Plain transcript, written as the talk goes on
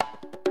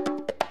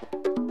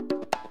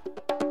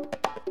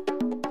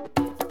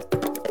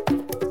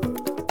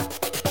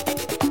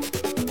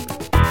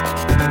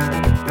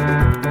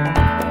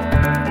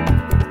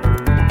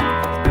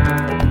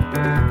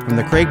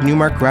Craig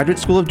Newmark Graduate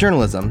School of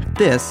Journalism,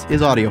 this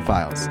is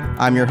Audiophiles.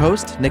 I'm your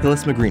host,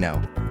 Nicholas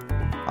Magrino.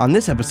 On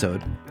this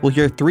episode, we'll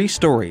hear 3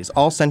 stories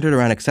all centered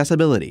around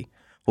accessibility.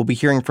 We'll be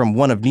hearing from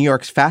one of New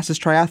York's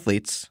fastest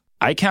triathletes.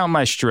 I count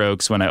my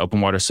strokes when I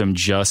open water swim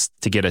just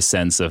to get a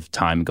sense of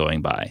time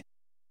going by.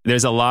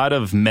 There's a lot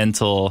of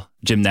mental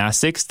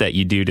gymnastics that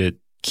you do to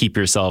keep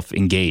yourself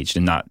engaged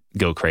and not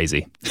go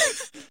crazy.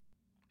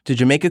 To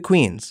Jamaica,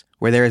 Queens,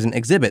 where there is an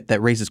exhibit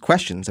that raises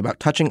questions about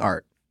touching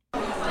art.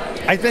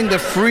 I think the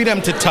freedom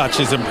to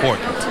touch is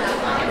important.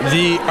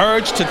 The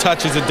urge to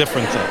touch is a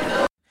different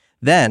thing.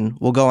 Then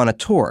we'll go on a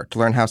tour to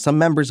learn how some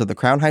members of the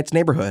Crown Heights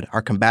neighborhood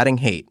are combating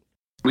hate.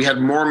 We had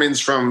Mormons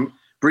from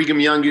Brigham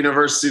Young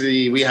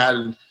University. We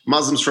had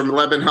Muslims from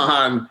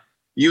Lebanon,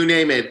 you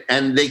name it.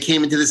 And they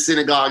came into the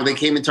synagogue. They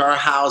came into our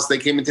house. They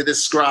came into the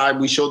scribe.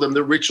 We showed them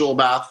the ritual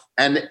bath.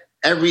 And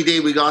every day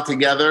we got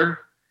together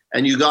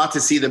and you got to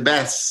see the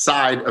best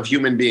side of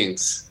human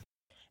beings.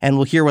 And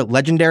we'll hear what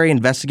legendary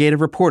investigative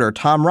reporter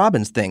Tom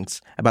Robbins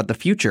thinks about the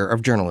future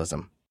of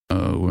journalism.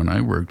 When I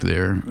worked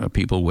there,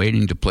 people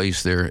waiting to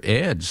place their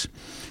ads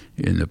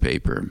in the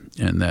paper,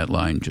 and that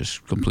line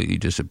just completely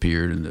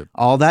disappeared.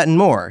 All that and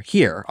more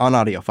here on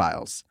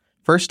Audiophiles.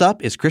 First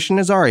up is Christian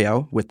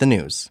Nazario with the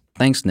news.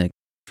 Thanks, Nick.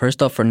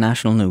 First up for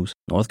national news,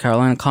 North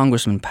Carolina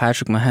Congressman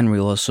Patrick McHenry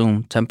will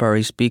assume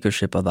temporary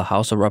speakership of the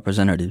House of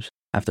Representatives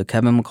after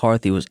Kevin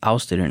McCarthy was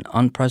ousted in an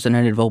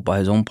unprecedented vote by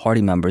his own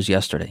party members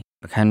yesterday.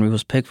 McHenry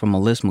was picked from a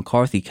list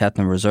McCarthy kept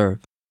in reserve.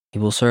 He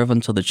will serve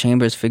until the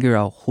chambers figure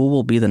out who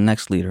will be the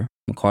next leader.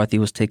 McCarthy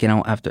was taken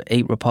out after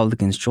 8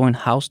 Republicans joined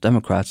House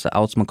Democrats to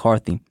oust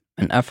McCarthy,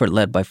 an effort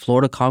led by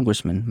Florida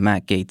Congressman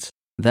Matt Gaetz.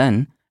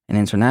 Then, in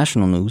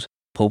international news,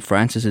 Pope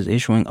Francis is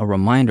issuing a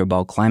reminder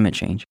about climate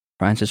change.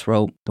 Francis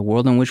wrote, "The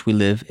world in which we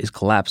live is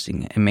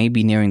collapsing and may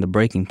be nearing the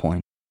breaking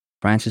point."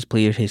 Francis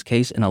pleaded his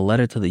case in a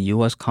letter to the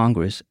U.S.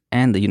 Congress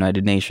and the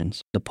United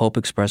Nations. The Pope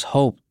expressed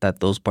hope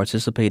that those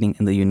participating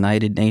in the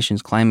United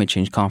Nations Climate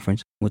Change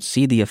Conference would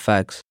see the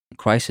effects the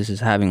crisis is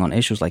having on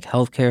issues like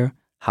healthcare,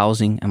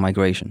 housing, and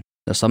migration.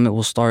 The summit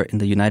will start in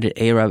the United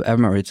Arab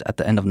Emirates at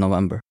the end of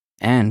November.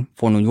 And,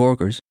 for New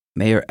Yorkers,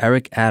 Mayor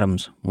Eric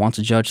Adams wants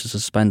a judge to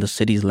suspend the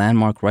city's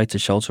landmark right to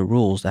shelter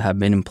rules that have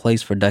been in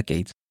place for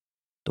decades.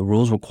 The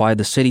rules require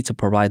the city to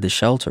provide the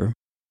shelter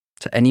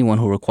to anyone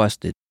who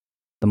requests it.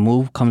 The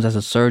move comes as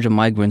a surge of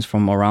migrants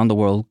from around the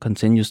world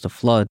continues to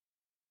flood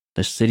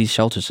the city's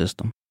shelter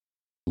system.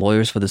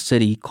 Lawyers for the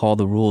city call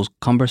the rules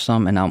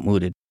cumbersome and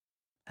outmoded.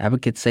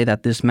 Advocates say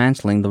that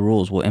dismantling the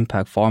rules will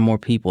impact far more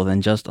people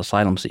than just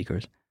asylum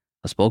seekers.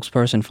 A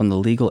spokesperson from the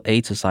Legal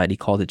Aid Society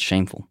called it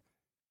shameful.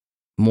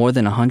 More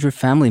than 100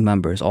 family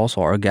members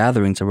also are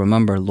gathering to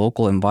remember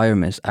local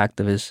environmentalist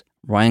activist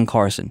Ryan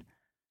Carson.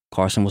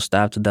 Carson was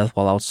stabbed to death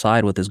while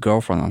outside with his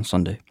girlfriend on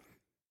Sunday.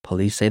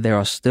 Police say they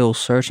are still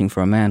searching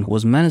for a man who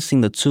was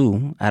menacing the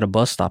two at a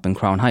bus stop in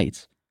Crown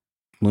Heights.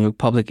 New York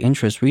Public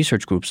Interest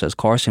Research Group says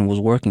Carson was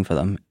working for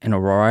them in a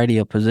variety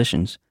of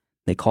positions.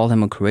 They call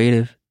him a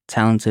creative,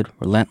 talented,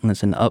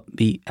 relentless, and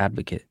upbeat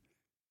advocate.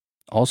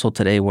 Also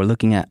today, we're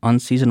looking at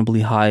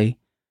unseasonably high,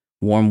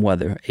 warm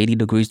weather, 80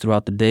 degrees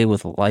throughout the day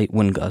with light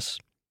wind gusts.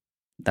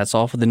 That's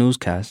all for the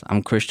newscast.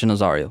 I'm Christian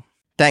Nazario.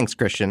 Thanks,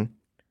 Christian.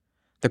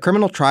 The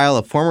criminal trial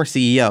of former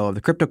CEO of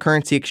the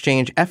cryptocurrency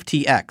exchange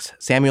FTX,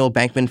 Samuel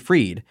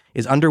Bankman-Fried,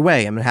 is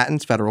underway in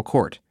Manhattan's federal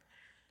court.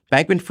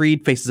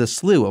 Bankman-Fried faces a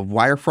slew of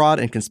wire fraud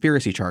and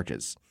conspiracy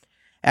charges.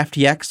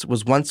 FTX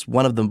was once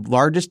one of the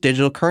largest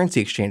digital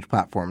currency exchange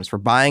platforms for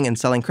buying and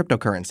selling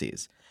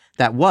cryptocurrencies.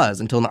 That was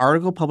until an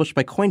article published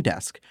by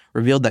CoinDesk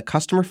revealed that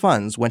customer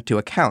funds went to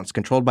accounts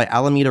controlled by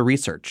Alameda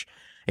Research,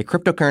 a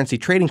cryptocurrency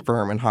trading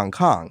firm in Hong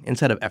Kong,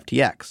 instead of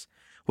FTX,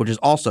 which is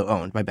also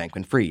owned by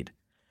Bankman-Fried.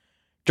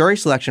 Jury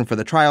selection for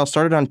the trial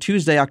started on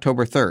Tuesday,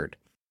 October 3rd.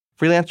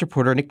 Freelance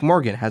reporter Nick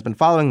Morgan has been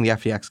following the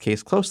FTX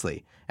case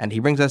closely, and he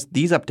brings us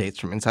these updates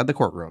from inside the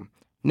courtroom.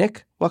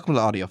 Nick, welcome to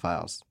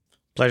Audiophiles.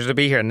 Pleasure to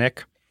be here,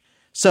 Nick.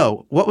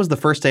 So, what was the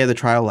first day of the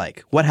trial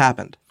like? What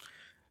happened?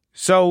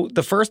 So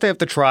the first day of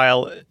the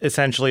trial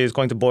essentially is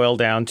going to boil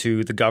down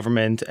to the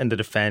government and the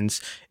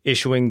defense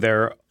issuing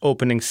their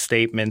opening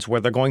statements where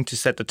they're going to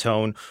set the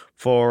tone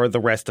for the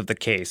rest of the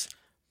case.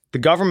 The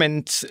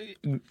government's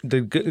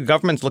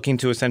looking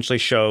to essentially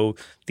show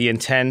the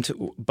intent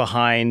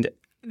behind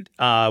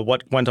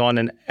what went on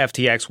in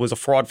FTX was a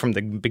fraud from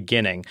the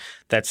beginning.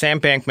 That Sam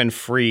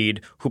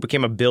Bankman-Fried, who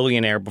became a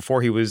billionaire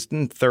before he was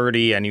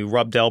 30 and he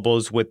rubbed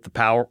elbows with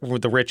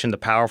the rich and the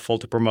powerful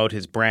to promote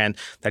his brand,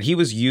 that he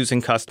was using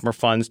customer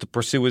funds to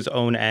pursue his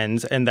own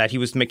ends and that he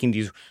was making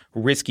these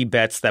risky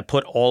bets that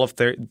put all of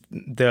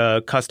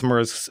the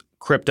customers'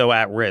 crypto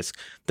at risk.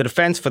 The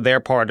defense, for their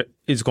part,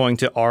 is going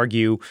to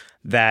argue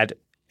that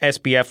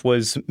SBF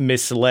was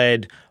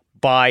misled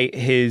by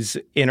his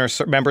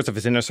members of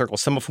his inner circle,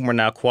 some of whom are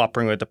now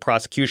cooperating with the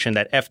prosecution,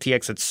 that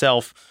FTX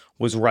itself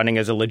was running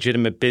as a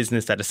legitimate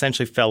business that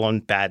essentially fell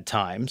on bad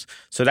times.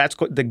 So that's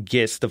the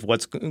gist of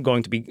what's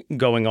going to be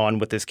going on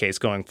with this case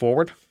going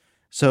forward.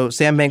 So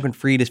Sam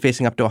Bankman-Fried is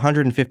facing up to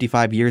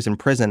 155 years in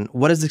prison.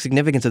 What is the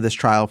significance of this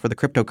trial for the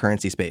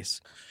cryptocurrency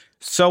space?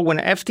 So when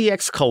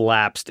FTX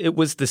collapsed, it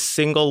was the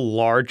single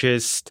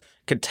largest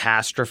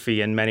catastrophe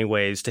in many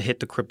ways to hit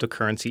the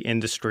cryptocurrency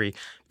industry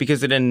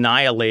because it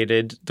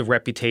annihilated the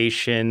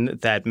reputation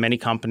that many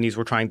companies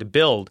were trying to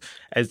build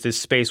as this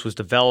space was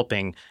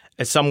developing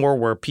as somewhere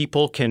where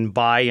people can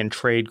buy and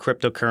trade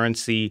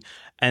cryptocurrency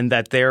and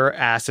that their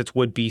assets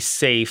would be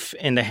safe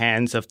in the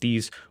hands of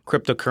these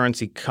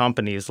cryptocurrency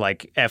companies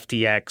like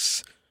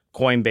FTX,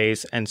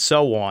 Coinbase, and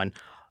so on.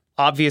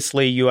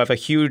 Obviously, you have a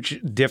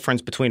huge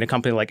difference between a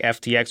company like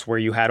FTX where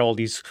you had all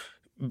these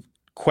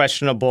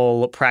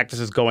questionable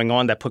practices going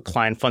on that put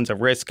client funds at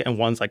risk, and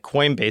ones like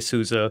Coinbase,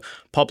 who's a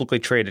publicly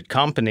traded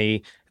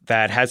company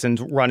that hasn't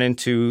run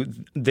into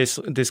this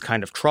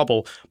kind of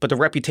trouble. But the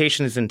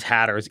reputation is in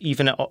tatters,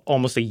 even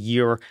almost a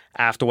year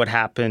after what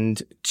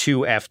happened to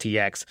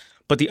FTX.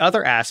 But the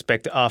other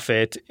aspect of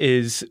it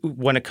is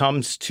when it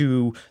comes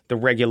to the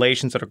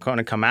regulations that are going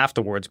to come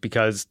afterwards,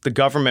 because the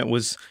government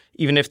was,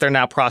 even if they're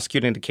now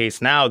prosecuting the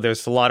case now,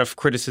 there's a lot of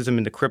criticism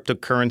in the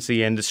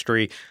cryptocurrency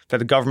industry that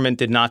the government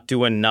did not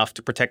do enough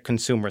to protect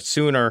consumers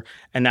sooner.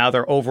 And now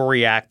they're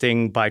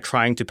overreacting by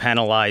trying to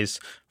penalize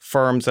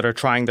firms that are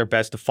trying their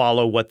best to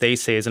follow what they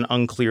say is an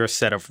unclear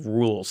set of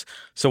rules.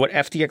 So what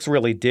FTX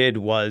really did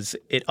was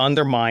it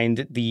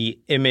undermined the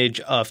image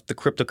of the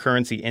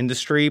cryptocurrency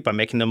industry by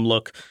making them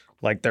look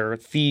like they're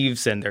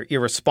thieves and they're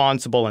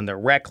irresponsible and they're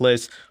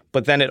reckless.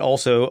 But then it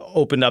also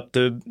opened up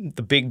the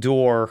big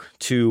door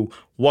to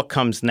what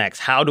comes next.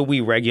 How do we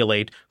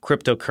regulate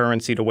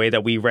cryptocurrency the way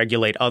that we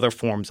regulate other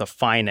forms of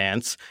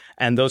finance?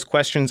 And those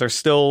questions are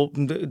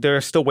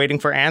they're still waiting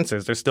for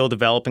answers. They're still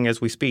developing as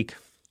we speak.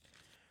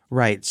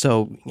 Right.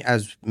 So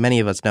as many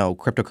of us know,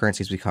 cryptocurrency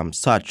has become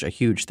such a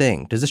huge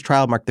thing. Does this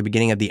trial mark the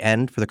beginning of the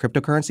end for the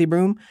cryptocurrency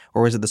boom,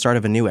 or is it the start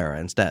of a new era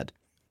instead?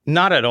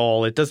 Not at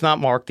all. It does not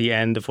mark the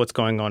end of what's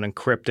going on in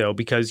crypto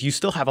because you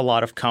still have a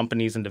lot of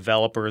companies and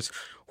developers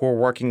who are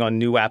working on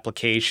new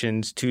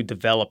applications to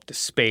develop the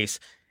space.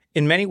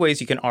 In many ways,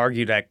 you can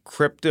argue that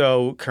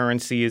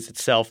cryptocurrency is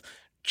itself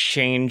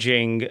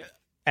changing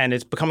and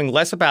it's becoming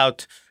less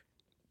about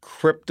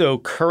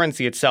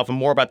cryptocurrency itself and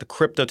more about the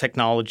crypto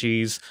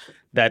technologies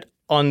that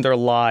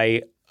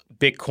underlie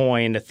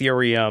Bitcoin,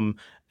 Ethereum,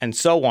 and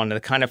so on,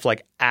 the kind of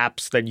like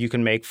apps that you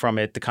can make from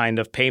it, the kind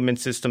of payment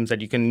systems that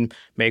you can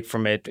make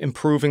from it,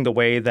 improving the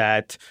way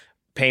that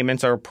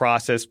payments are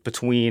processed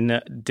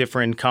between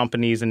different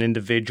companies and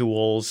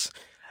individuals.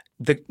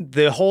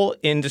 The whole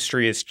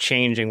industry is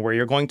changing where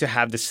you're going to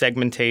have the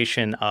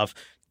segmentation of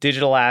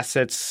digital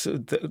assets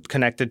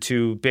connected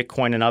to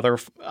Bitcoin and other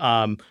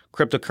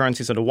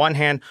cryptocurrencies on the one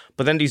hand,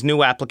 but then these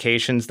new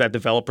applications that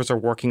developers are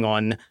working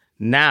on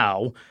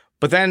now.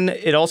 But then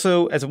it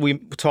also, as we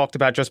talked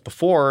about just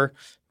before,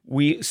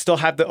 we still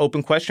have the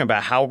open question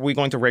about how are we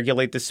going to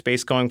regulate this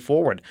space going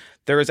forward.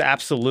 There is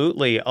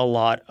absolutely a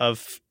lot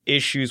of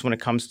issues when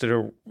it comes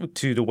to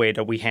the way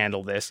that we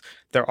handle this.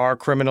 There are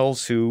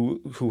criminals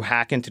who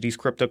hack into these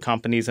crypto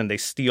companies and they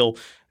steal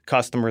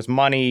customers'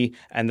 money,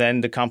 and then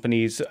the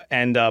companies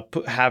end up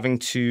having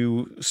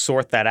to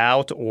sort that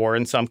out, or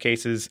in some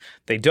cases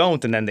they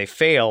don't, and then they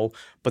fail.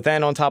 But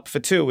then on top of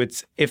it too,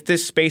 it's if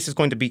this space is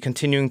going to be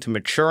continuing to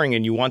maturing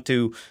and you want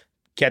to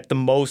get the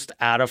most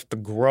out of the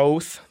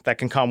growth that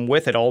can come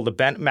with it,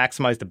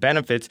 maximize the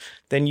benefits,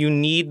 then you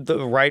need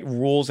the right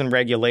rules and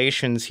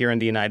regulations here in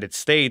the United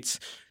States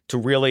to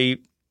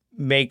really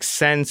make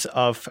sense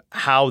of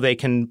how they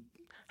can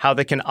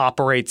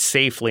operate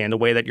safely in the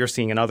way that you're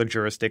seeing in other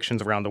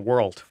jurisdictions around the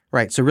world.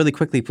 Right. So really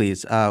quickly,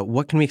 please,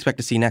 what can we expect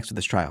to see next with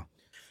this trial?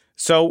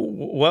 So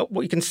what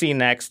we can see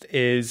next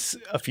is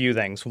a few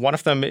things. One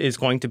of them is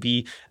going to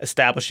be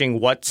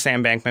establishing what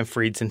Sam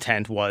Bankman-Fried's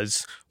intent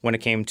was when it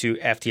came to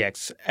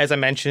FTX. As I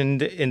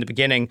mentioned in the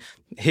beginning,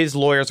 his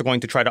lawyers are going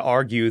to try to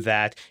argue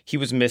that he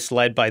was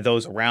misled by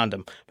those around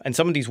him. And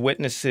some of these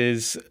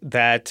witnesses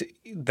that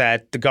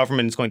the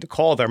government is going to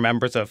call, they're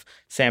members of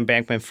Sam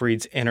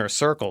Bankman-Fried's inner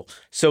circle.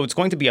 So it's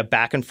going to be a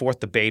back and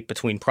forth debate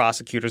between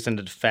prosecutors and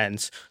the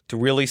defense to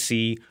really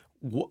see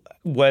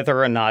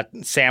whether or not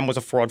Sam was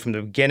a fraud from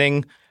the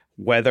beginning,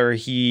 whether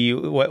he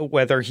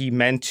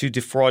meant to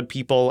defraud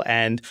people,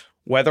 and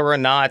whether or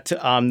not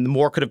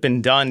more could have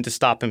been done to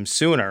stop him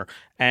sooner.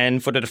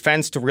 And for the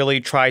defense to really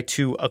try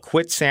to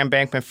acquit Sam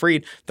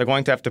Bankman-Fried, they're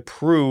going to have to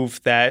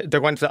prove that they're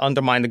going to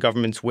undermine the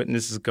government's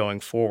witnesses going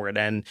forward.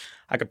 And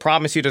I could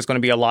promise you there's going to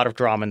be a lot of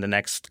drama in the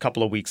next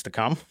couple of weeks to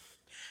come.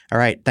 All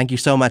right. Thank you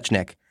so much,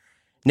 Nick.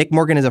 Nick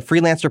Morgan is a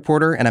freelance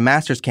reporter and a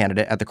master's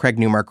candidate at the Craig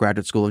Newmark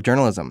Graduate School of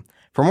Journalism.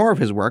 For more of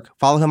his work,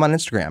 follow him on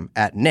Instagram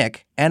at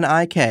Nick,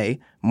 N-I-K,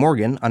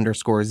 Morgan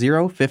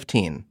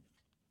 _015.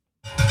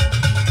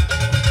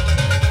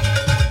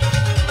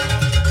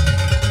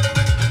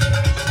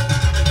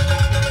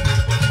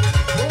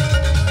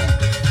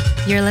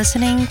 You're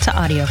listening to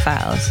Audio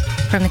Files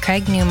from the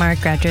Craig Newmark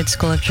Graduate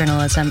School of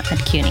Journalism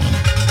at CUNY.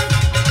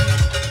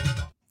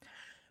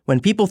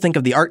 When people think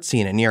of the art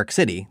scene in New York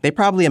City, they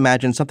probably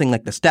imagine something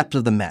like the steps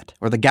of the Met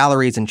or the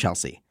galleries in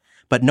Chelsea.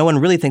 But no one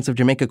really thinks of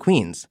Jamaica,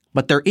 Queens.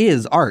 But there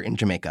is art in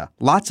Jamaica,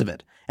 lots of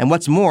it. And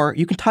what's more,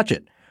 you can touch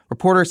it.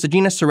 reporter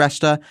Sajina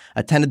Saresta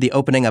attended the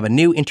opening of a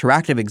new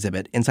interactive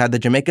exhibit inside the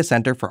Jamaica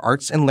Center for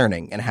Arts and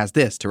Learning and has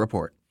this to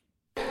report.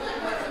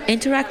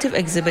 Interactive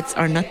exhibits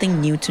are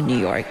nothing new to New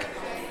York.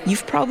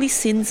 You've probably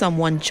seen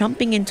someone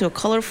jumping into a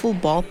colorful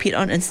ball pit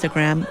on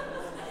Instagram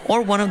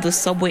or one of the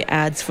subway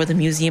ads for the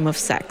Museum of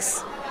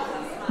Sex.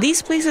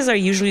 These places are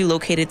usually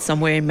located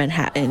somewhere in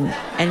Manhattan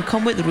and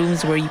come with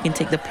rooms where you can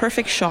take the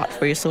perfect shot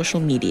for your social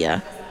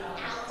media.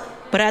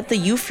 But at the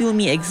You Feel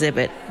Me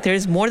exhibit,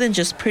 there's more than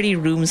just pretty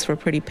rooms for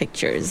pretty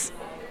pictures.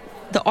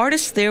 The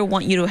artists there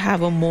want you to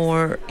have a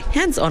more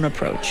hands-on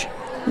approach,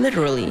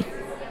 literally.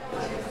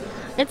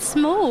 It's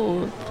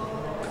smooth.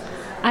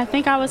 I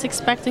think I was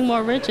expecting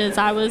more ridges.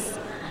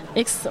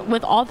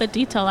 With all the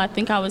detail, I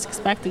think I was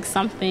expecting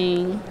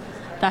something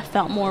that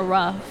felt more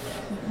rough.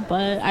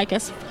 But I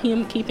guess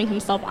him keeping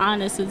himself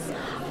honest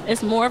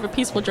is more of a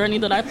peaceful journey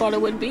than I thought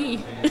it would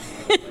be.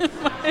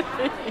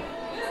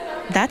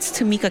 That's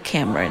Tamika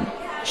Cameron.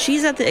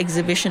 She's at the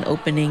exhibition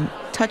opening,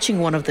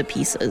 touching one of the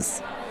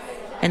pieces.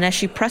 And as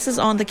she presses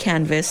on the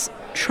canvas,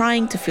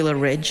 trying to feel a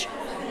ridge,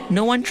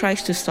 no one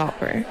tries to stop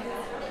her.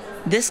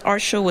 This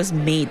art show was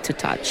made to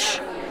touch,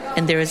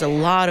 and there is a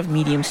lot of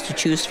mediums to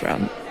choose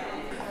from.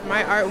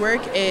 My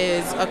artwork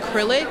is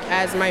acrylic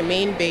as my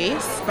main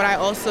base, but I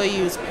also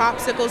use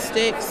popsicle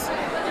sticks,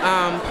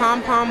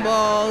 pom-pom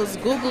balls,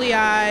 googly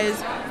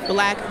eyes,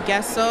 black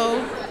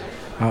gesso.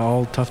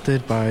 All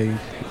tufted by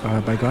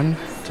gun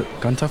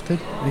tufted,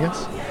 I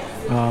guess.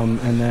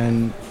 And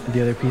then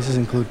the other pieces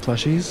include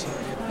plushies.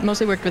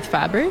 Mostly worked with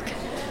fabric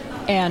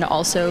and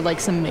also like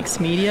some mixed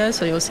media,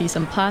 so you'll see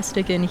some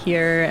plastic in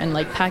here and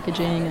like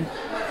packaging.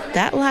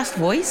 That last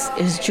voice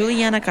is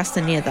Juliana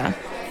Castaneda,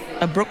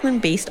 a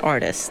Brooklyn-based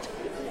artist.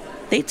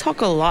 They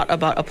talk a lot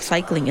about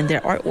upcycling in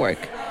their artwork.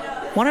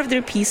 One of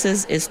their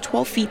pieces is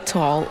 12 feet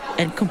tall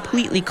and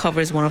completely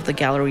covers one of the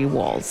gallery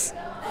walls.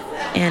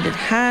 And it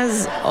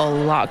has a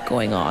lot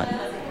going on.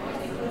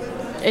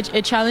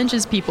 It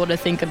challenges people to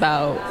think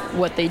about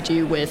what they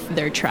do with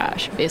their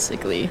trash,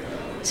 basically.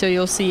 So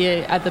you'll see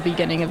it at the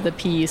beginning of the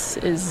piece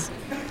is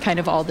kind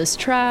of all this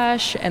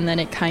trash, and then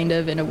it kind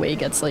of, in a way,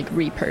 gets like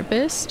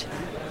repurposed.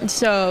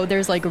 So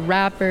there's like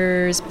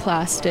wrappers,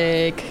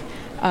 plastic,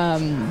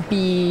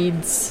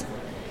 beads,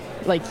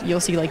 like you'll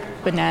see like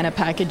banana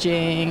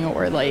packaging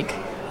or like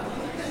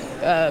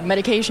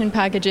medication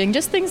packaging,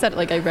 just things that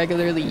like I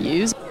regularly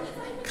use.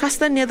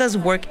 Castaneda's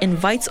work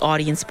invites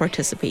audience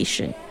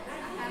participation.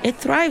 It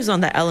thrives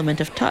on the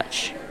element of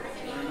touch.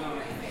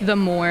 The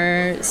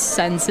more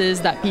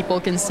senses that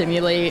people can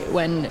stimulate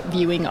when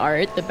viewing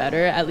art, the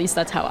better. At least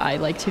that's how I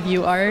like to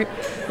view art.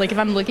 Like if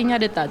I'm looking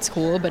at it, that's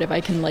cool, but if I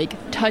can like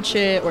touch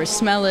it or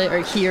smell it or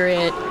hear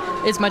it,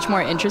 it's much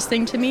more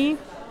interesting to me.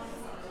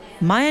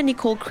 Maya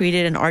Nicole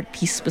created an art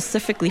piece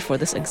specifically for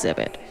this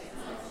exhibit.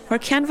 Her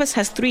canvas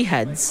has 3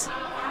 heads,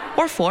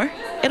 or 4.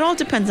 It all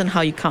depends on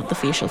how you count the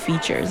facial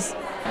features.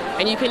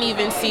 And you can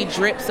even see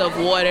drips of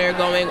water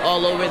going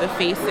all over the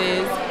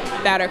faces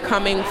that are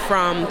coming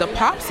from the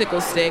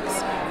popsicle sticks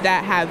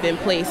that have been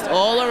placed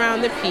all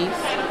around the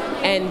piece,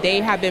 and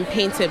they have been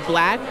painted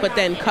black but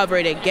then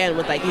covered again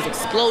with like these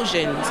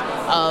explosions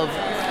of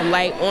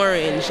light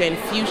orange and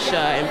fuchsia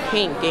and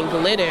pink and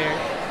glitter,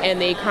 and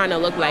they kind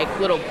of look like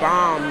little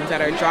bombs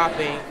that are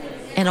dropping.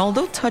 And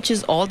although touch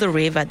is all the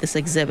rave at this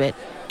exhibit,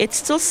 it's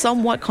still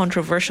somewhat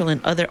controversial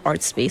in other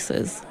art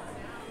spaces.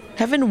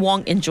 Heaven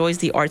Wong enjoys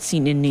the art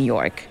scene in New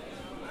York.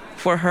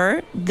 For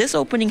her, this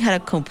opening had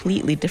a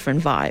completely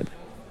different vibe.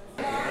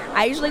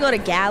 I usually go to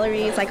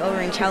galleries like over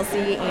in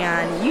Chelsea,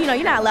 and you're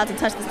not allowed to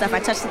touch the stuff.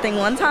 I touched the thing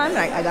one time, and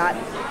I got,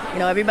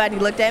 everybody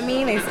looked at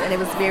me, and it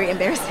was very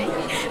embarrassing.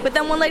 But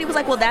then one lady was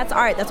like, well, that's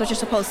art. That's what you're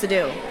supposed to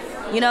do.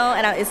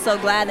 And it's so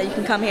glad that you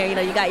can come here.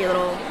 You got your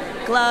little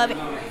glove.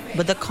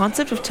 But the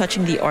concept of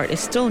touching the art is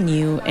still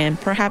new and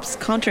perhaps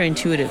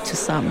counterintuitive to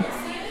some.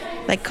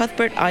 Like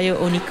Cuthbert Ayo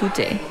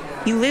Onikute.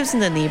 He lives in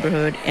the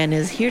neighborhood and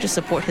is here to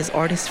support his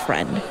artist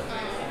friend.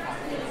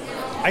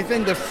 I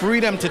think the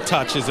freedom to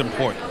touch is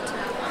important.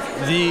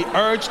 The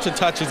urge to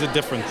touch is a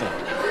different thing.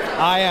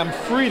 I am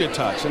free to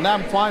touch, and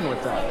I'm fine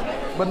with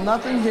that. But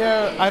nothing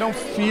here, I don't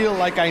feel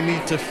like I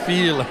need to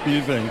feel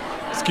anything,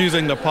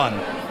 excusing the pun.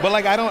 But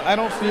I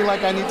don't feel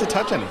like I need to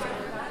touch anything.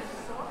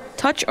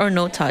 Touch or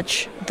no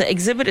touch, the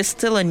exhibit is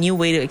still a new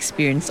way to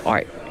experience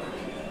art.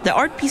 The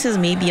art pieces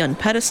may be on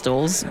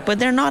pedestals, but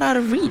they're not out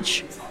of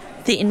reach.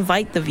 They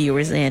invite the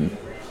viewers in.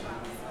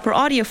 For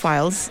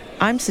Audiophiles,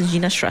 I'm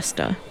Sajina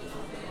Shrestha.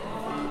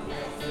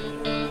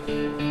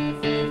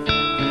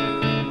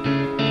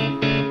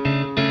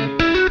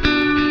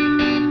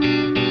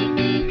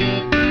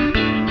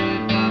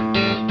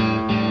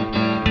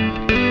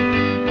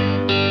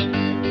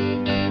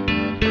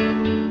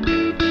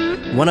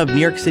 One of New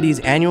York City's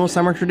annual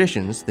summer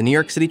traditions, the New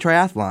York City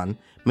Triathlon,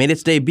 made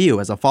its debut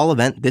as a fall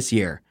event this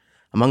year.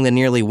 Among the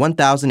nearly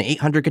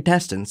 1,800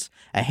 contestants,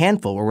 a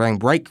handful were wearing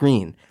bright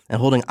green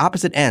and holding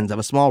opposite ends of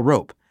a small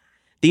rope.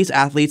 These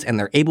athletes and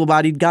their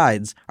able-bodied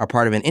guides are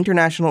part of an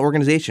international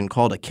organization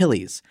called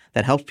Achilles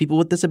that helps people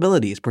with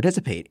disabilities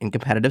participate in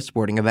competitive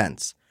sporting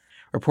events.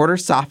 Reporter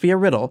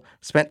Safia Riddle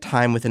spent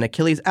time with an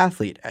Achilles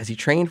athlete as he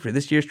trained for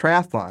this year's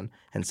triathlon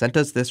and sent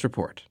us this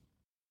report.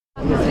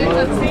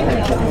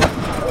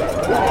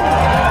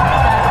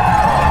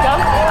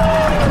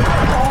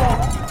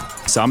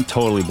 So I'm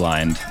totally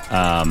blind.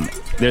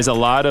 There's a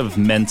lot of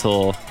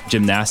mental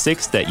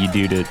gymnastics that you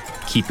do to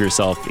keep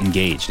yourself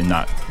engaged and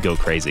not go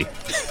crazy.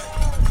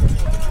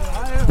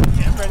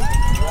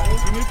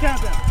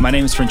 My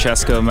name is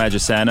Francesco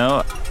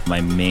Maggiasano. My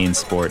main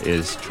sport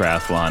is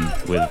triathlon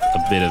with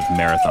a bit of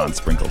marathon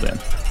sprinkled in.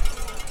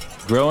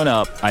 Growing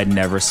up, I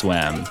never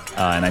swam,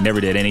 and I never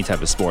did any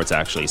type of sports,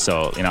 actually.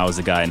 So, I was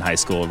a guy in high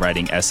school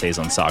writing essays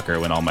on soccer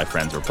when all my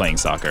friends were playing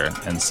soccer.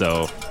 And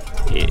so,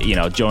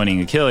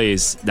 joining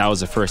Achilles, that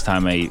was the first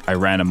time I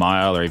ran a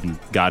mile or even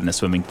got in a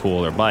swimming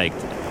pool or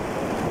biked.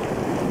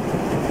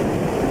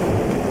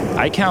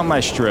 I count my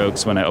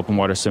strokes when I open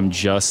water swim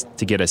just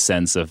to get a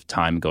sense of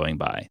time going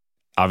by.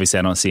 Obviously,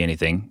 I don't see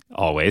anything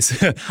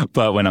always,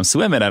 but when I'm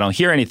swimming, I don't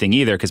hear anything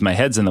either because my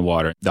head's in the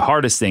water. The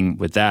hardest thing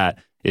with that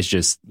is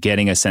just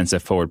getting a sense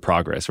of forward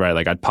progress, right?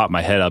 Like I'd pop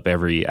my head up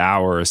every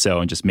hour or so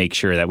and just make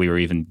sure that we were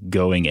even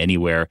going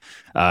anywhere.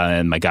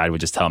 And my guide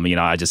would just tell me,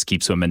 I just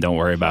keep swimming, don't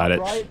worry about it.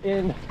 Right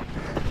in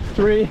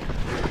 3,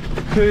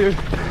 2,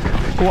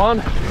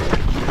 1.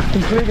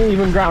 Completely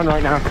even ground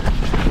right now.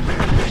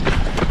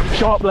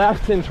 Sharp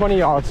left in 20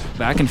 yards.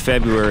 Back in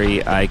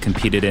February, I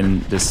competed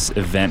in this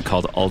event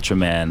called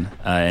Ultraman,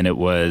 and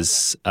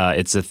it's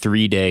a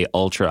 3-day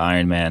ultra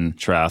Ironman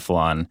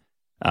triathlon,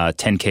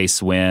 10K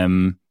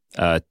swim,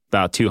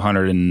 about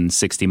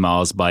 260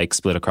 miles bike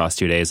split across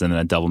 2 days, and then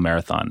a double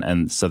marathon.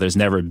 And so there's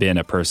never been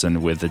a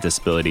person with a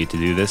disability to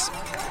do this.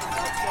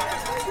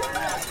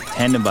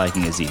 Tandem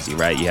biking is easy,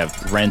 right? You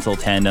have rental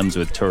tandems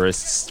with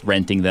tourists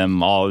renting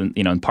them all,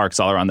 in parks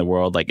all around the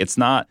world. Like it's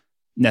not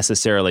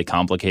necessarily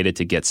complicated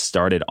to get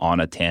started on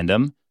a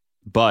tandem,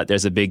 but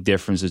there's a big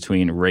difference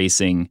between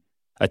racing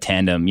a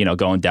tandem,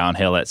 going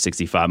downhill at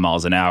 65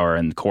 miles an hour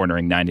and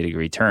cornering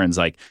 90-degree turns.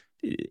 Like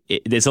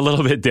it's a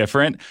little bit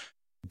different.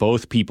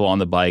 Both people on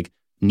the bike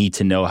need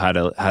to know how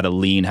to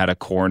lean, how to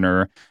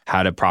corner,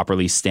 how to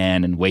properly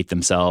stand and weight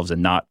themselves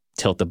and not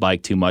tilt the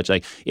bike too much.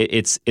 Like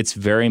it's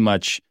very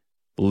much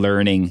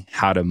learning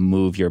how to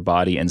move your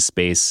body in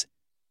space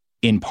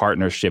in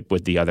partnership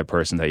with the other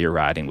person that you're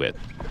riding with.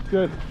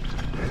 Good.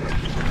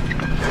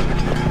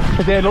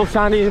 Okay, little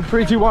Sandy,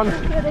 3, 2, 1.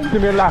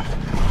 Give me a left.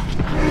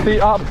 Feet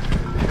up.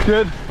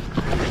 Good.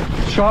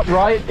 Sharp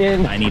right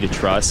in. I need to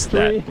trust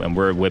that when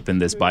we're whipping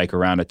this bike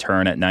around a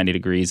turn at 90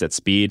 degrees at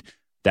speed,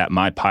 that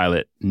my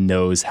pilot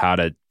knows how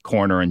to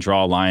corner and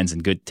draw lines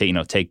and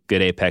take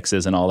good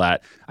apexes and all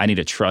that. I need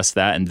to trust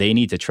that, and they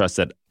need to trust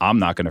that I'm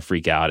not going to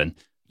freak out and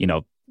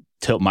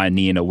tilt my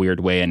knee in a weird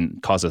way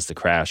and cause us to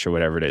crash or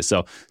whatever it is.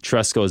 So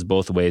trust goes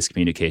both ways.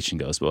 Communication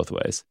goes both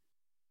ways.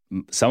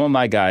 Some of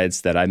my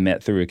guides that I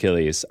met through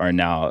Achilles are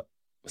now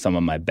some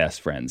of my best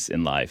friends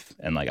in life.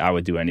 And I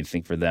would do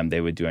anything for them. They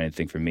would do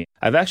anything for me.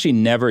 I've actually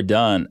never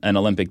done an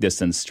Olympic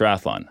distance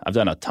triathlon. I've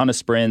done a ton of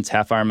sprints,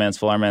 half Ironmans,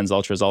 full Ironmans,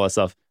 ultras, all that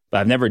stuff. But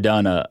I've never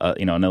done an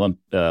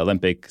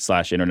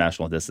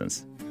Olympic/international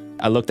distance.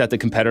 I looked at the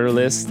competitor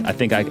list. I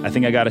think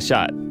I got a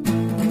shot.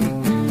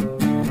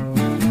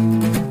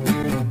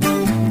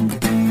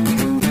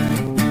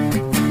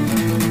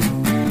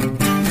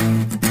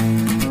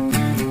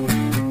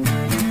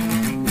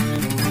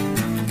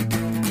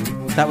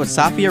 That was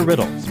Safia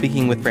Riddle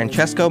speaking with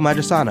Francesco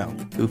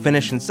Maggiasano, who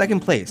finished in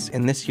second place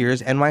in this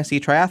year's NYC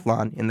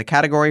Triathlon in the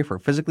category for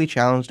physically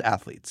challenged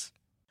athletes.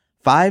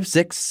 5,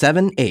 6,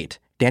 7, 8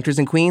 dancers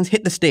in Queens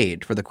hit the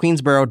stage for the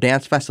Queensboro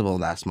Dance Festival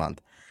last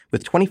month,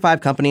 with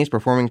 25 companies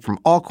performing from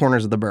all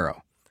corners of the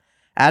borough.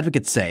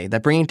 Advocates say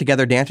that bringing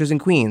together dancers in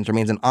Queens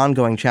remains an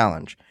ongoing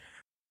challenge.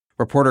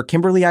 Reporter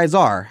Kimberly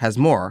Izar has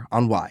more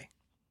on why.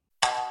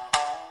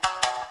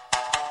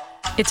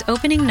 It's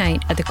opening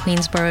night at the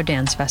Queensboro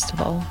Dance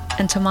Festival,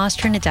 and Tomas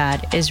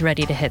Trinidad is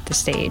ready to hit the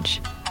stage.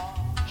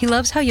 He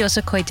loves how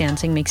Yosakoi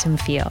dancing makes him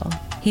feel.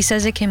 He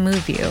says it can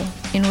move you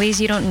in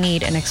ways you don't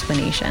need an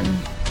explanation.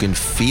 You can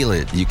feel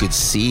it, you could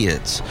see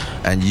it,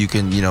 and you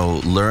can,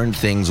 learn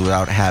things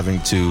without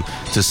having to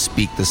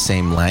speak the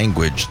same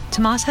language.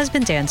 Tomas has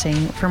been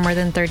dancing for more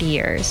than 30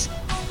 years.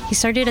 He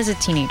started as a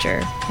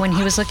teenager when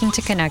he was looking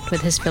to connect with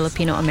his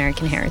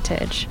Filipino-American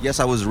heritage. Yes,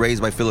 I was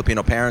raised by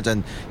Filipino parents,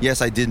 and yes,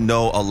 I did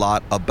know a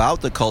lot about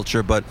the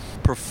culture, but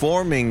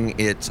performing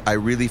it, I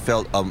really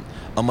felt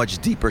a much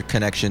deeper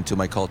connection to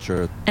my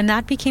culture. And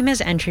that became his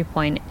entry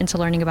point into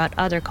learning about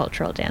other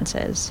cultural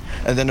dances.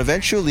 And then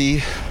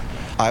eventually,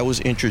 I was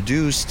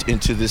introduced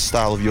into this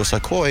style of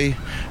Yosakoi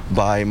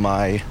by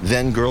my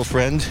then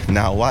girlfriend,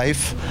 now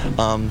wife,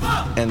 and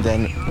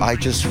then I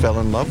just fell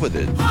in love with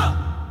it.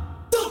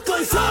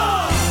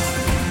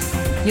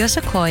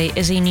 Yosakoi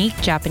is a unique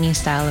Japanese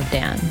style of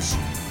dance.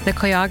 The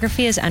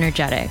choreography is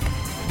energetic.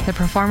 The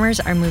performers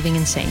are moving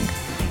in sync,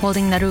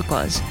 holding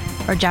narukos,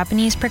 or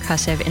Japanese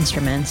percussive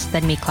instruments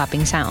that make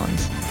clapping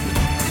sounds.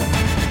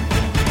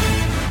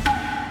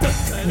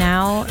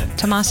 Now,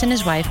 Tomas and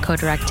his wife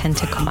co-direct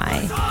Tente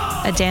Komai,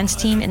 a dance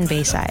team in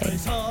Bayside.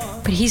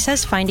 But he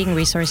says finding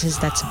resources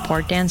that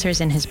support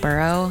dancers in his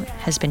borough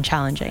has been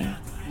challenging.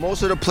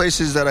 Most of the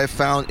places that I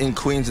found in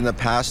Queens in the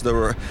past, there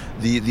were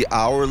the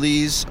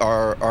hourlies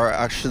are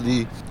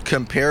actually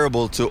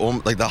comparable to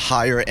like the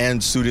higher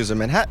end studios in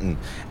Manhattan.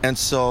 And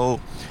so,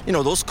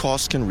 those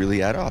costs can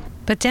really add up.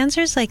 But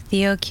dancers like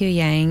Theo Q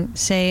Yang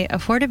say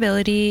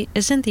affordability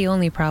isn't the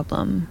only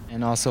problem.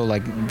 And also,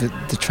 like,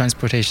 the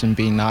transportation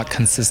being not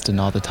consistent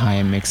all the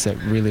time makes it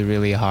really,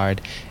 really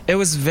hard. It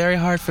was very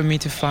hard for me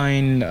to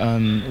find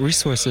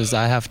resources.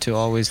 I have to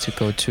always to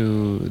go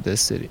to the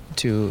city,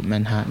 to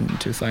Manhattan,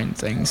 to find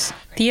things.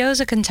 Theo's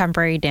a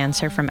contemporary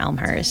dancer from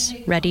Elmhurst,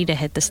 ready to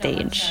hit the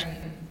stage.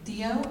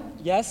 Theo?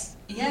 Yes?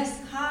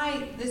 Yes,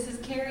 hi, this is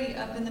Carrie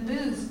up in the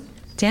booth.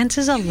 Dance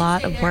is a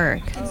lot of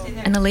work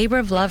and a labor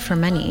of love for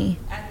many.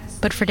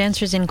 But for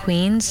dancers in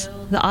Queens,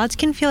 the odds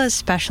can feel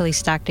especially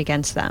stacked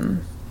against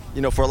them.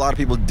 For a lot of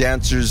people,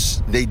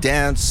 dancers, they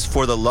dance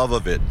for the love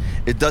of it.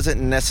 It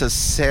doesn't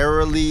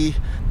necessarily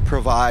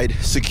provide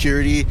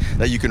security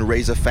that you can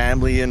raise a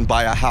family and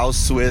buy a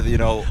house with,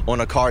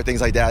 own a car, things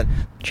like that.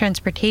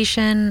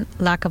 Transportation,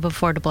 lack of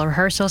affordable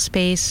rehearsal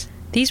space,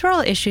 these were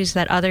all issues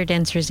that other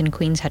dancers in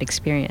Queens had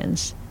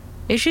experienced.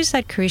 Issues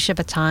that Carisha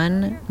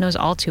Batan knows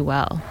all too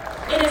well.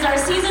 It is our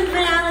season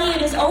finale.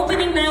 It is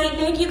opening night.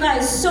 Thank you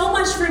guys so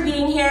much for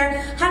being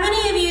here. How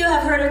many of you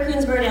have heard of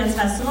Queensboro Dance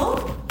Festival?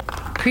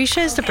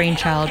 Carisha is the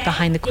brainchild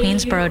behind the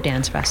Queensboro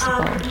Dance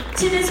Festival.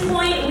 To this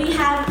point, we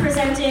have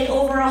presented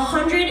over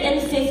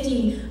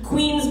 150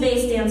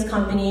 Queens-based dance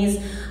companies.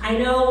 I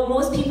know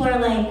most people are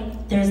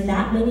like, there's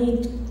that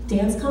many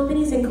dance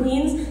companies in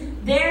Queens?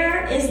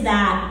 There is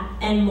that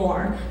and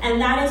more. And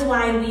that is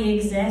why we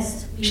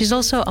exist. She's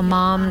also a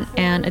mom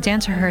and a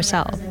dancer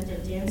herself.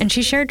 And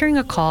she shared during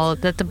a call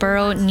that the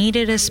borough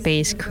needed a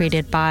space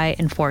created by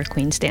and for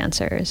Queens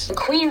dancers.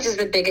 Queens is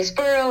the biggest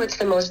borough. It's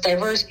the most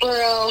diverse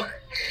borough.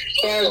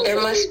 There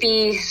must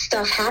be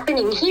stuff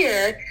happening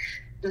here,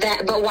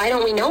 but why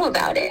don't we know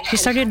about it? She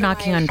started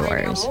knocking on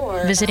doors,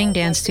 visiting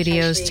dance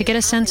studios to get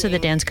a sense of the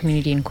dance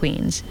community in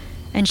Queens.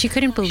 And she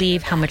couldn't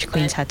believe how much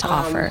Queens had to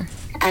offer.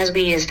 As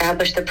we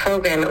established the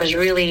program, it was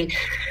really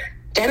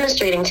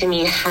demonstrating to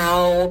me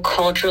how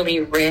culturally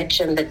rich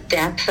and the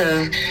depth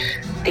of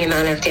the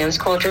amount of dance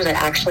culture that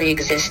actually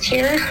exist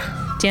here.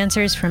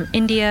 Dancers from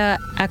India,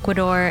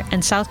 Ecuador,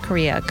 and South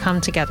Korea come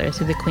together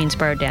through the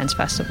Queensboro Dance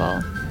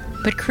Festival.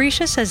 But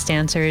Carisha says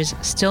dancers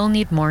still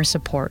need more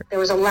support. There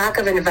was a lack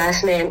of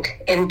investment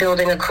in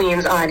building a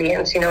Queens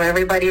audience.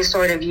 Everybody's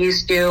sort of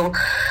used to,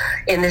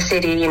 in the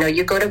city,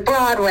 you go to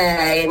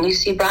Broadway and you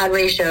see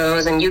Broadway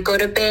shows and you go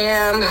to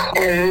BAM,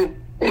 and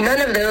none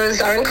of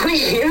those are in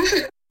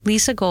Queens.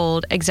 Lisa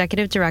Gold,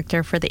 executive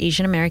director for the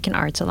Asian American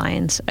Arts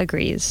Alliance,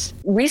 agrees.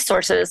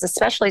 Resources,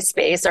 especially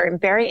space, are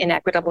very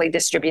inequitably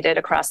distributed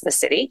across the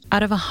city.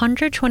 Out of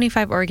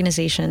 125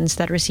 organizations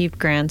that received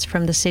grants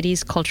from the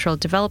city's Cultural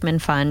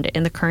Development Fund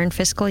in the current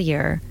fiscal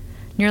year,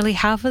 nearly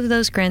half of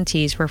those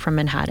grantees were from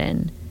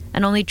Manhattan,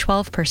 and only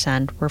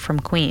 12% were from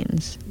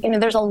Queens.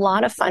 There's a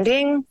lot of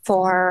funding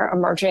for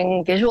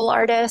emerging visual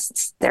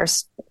artists.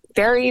 There's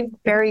very,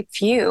 very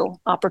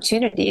few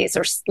opportunities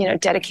or,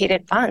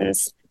 dedicated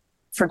funds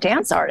for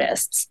dance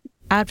artists.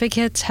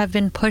 Advocates have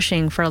been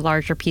pushing for a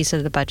larger piece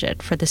of the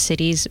budget for the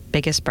city's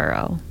biggest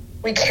borough.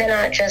 We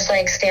cannot just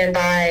stand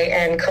by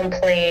and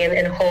complain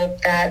and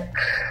hope that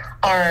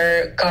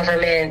our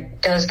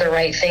government does the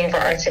right thing for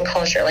arts and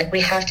culture.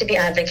 We have to be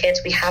advocates,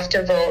 we have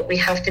to vote, we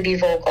have to be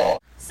vocal.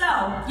 So,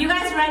 you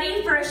guys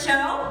ready for a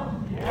show?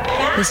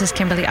 Yeah? This is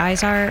Kimberly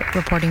Izar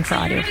reporting for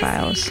Audio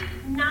Files.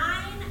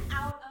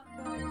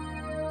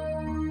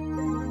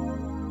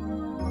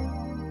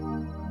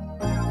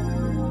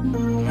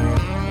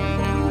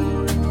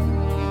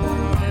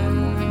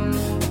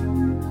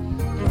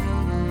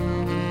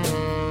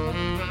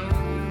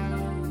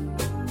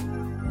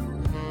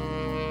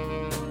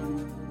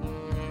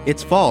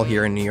 It's fall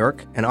here in New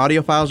York, and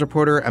Audiofiles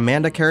reporter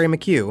Amanda Carey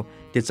McHugh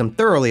did some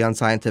thoroughly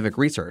unscientific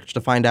research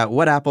to find out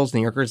what apples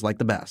New Yorkers like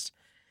the best,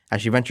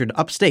 as she ventured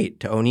upstate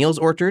to O'Neill's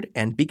Orchard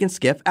and Beacon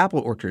Skiff apple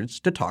orchards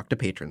to talk to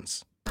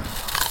patrons.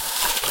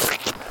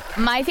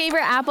 My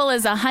favorite apple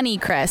is a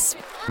Honeycrisp.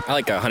 I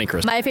like a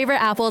Honeycrisp. My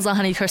favorite apple is a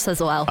Honeycrisp as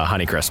well. A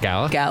Honeycrisp.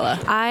 Gala.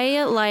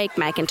 I like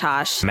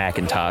Macintosh.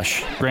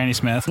 Granny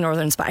Smith.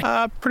 Northern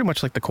Spy. Pretty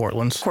much like the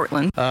Cortlands.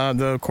 Cortland.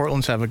 The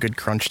Cortlands have a good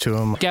crunch to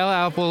them.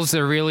 Gala apples,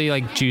 they're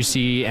really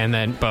juicy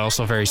but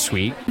also very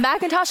sweet.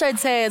 Macintosh, I'd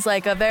say, is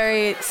a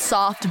very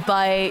soft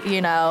bite,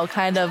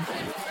 kind of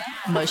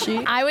mushy.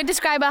 I would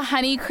describe a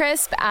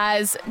Honeycrisp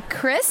as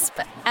crisp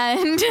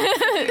and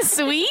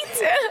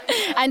sweet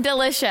and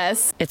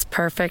delicious. It's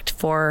perfect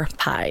for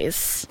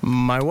pies.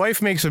 My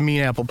wife makes a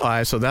mean apple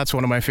pie, so that's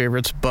one of my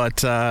favorites.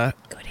 But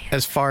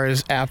as far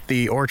as at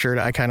the orchard,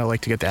 I kind of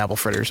like to get the apple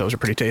fritters. Those are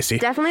pretty tasty.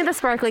 Definitely the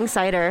sparkling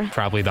cider.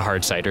 Probably the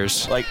hard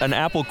ciders. Like an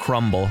apple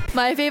crumble.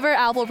 My favorite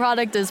apple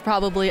product is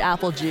probably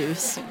apple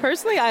juice.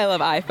 Personally, I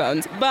love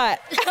iPhones,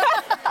 but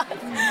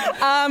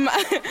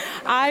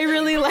I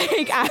really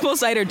like apple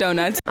cider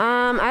donuts.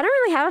 I don't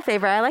really have a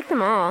favorite. I like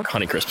them all.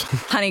 Honey Crisps.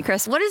 Honey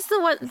Crisp. What is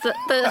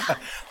the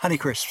Honey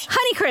Crisps.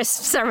 Honey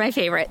Crisps are my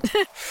favorite.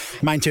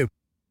 Mine too.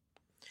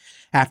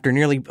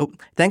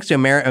 Thanks to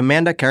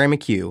Amanda Carey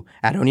McHugh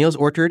at O'Neill's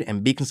Orchard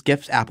and Beacon's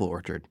Gifts Apple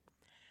Orchard.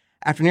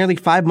 After nearly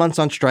 5 months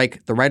on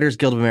strike, the Writers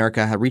Guild of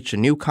America had reached a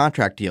new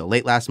contract deal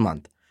late last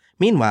month.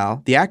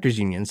 Meanwhile, the actors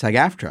union,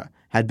 SAG-AFTRA,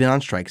 had been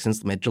on strike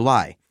since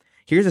mid-July.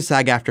 Here's a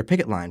SAG-AFTRA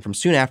picket line from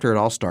soon after it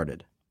all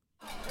started.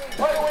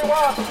 What do we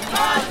want?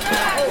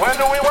 When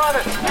do we want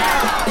it?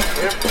 Now.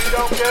 If we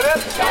don't get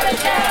it, shut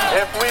it down.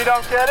 If we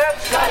don't get it,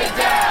 shut it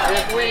down.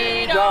 If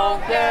we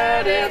don't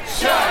get it,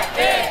 shut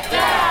it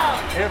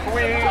down. If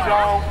we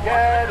don't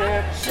get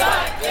it,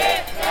 shut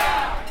it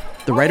down.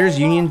 The writers'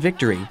 union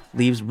victory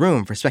leaves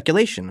room for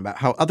speculation about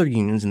how other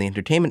unions in the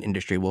entertainment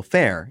industry will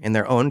fare in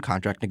their own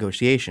contract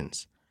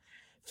negotiations.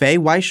 Faye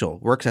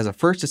Weichel works as a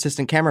first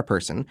assistant camera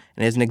person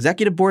and is an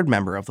executive board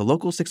member of the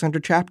Local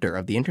 600 chapter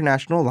of the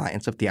International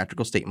Alliance of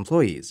Theatrical State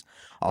Employees,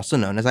 also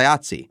known as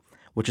IATSE,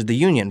 which is the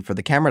union for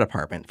the camera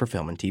department for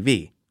film and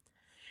TV.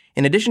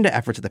 In addition to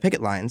efforts at the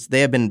picket lines,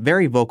 they have been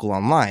very vocal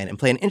online and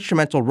play an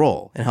instrumental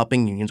role in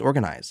helping unions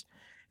organize.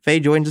 Faye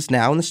joins us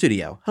now in the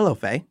studio. Hello,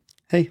 Faye.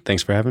 Hey,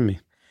 thanks for having me.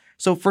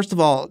 So first of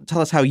all, tell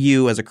us how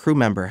you, as a crew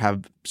member,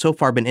 have so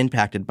far been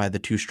impacted by the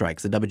two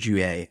strikes, the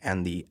WGA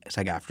and the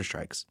SAG-AFTRA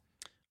strikes.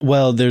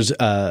 Well, there's,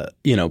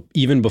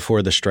 even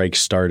before the strike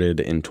started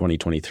in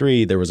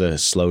 2023, there was a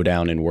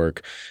slowdown in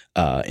work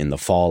in the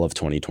fall of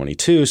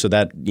 2022. So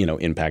that,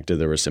 impacted.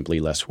 There was simply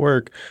less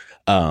work.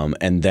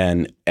 And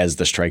then as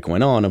the strike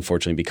went on,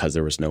 unfortunately, because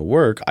there was no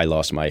work, I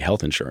lost my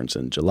health insurance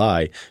in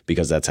July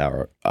because that's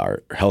how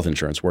our health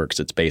insurance works.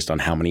 It's based on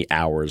how many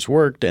hours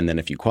worked. And then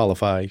if you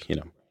qualify,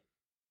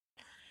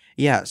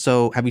 Yeah.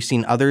 So have you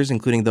seen others,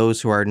 including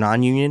those who are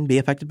non-union, be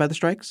affected by the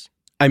strikes?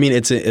 I mean,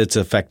 it's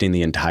affecting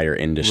the entire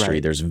industry.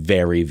 Right. There's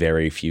very,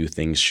 very few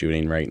things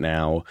shooting right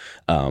now.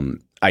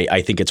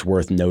 I think it's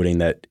worth noting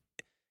that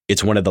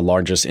it's one of the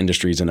largest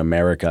industries in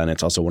America, and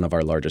it's also one of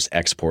our largest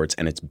exports,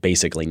 and it's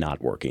basically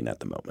not working at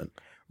the moment.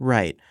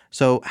 Right.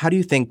 So how do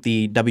you think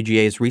the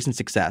WGA's recent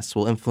success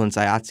will influence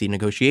IATSE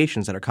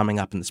negotiations that are coming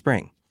up in the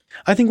spring?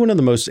 I think one of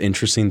the most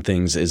interesting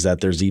things is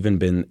that there's even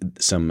been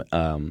some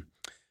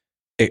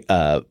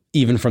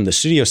even from the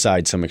studio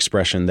side, some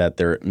expression that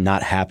they're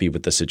not happy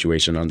with the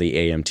situation on the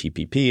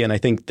AMTPP. And I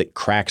think that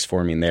cracks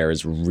forming there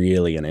is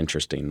really an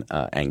interesting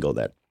angle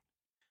that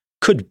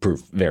could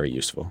prove very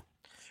useful.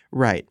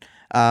 Right.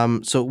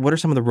 So what are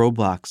some of the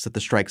roadblocks that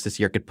the strikes this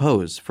year could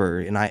pose for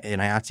an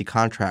IATSE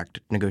contract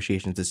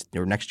negotiations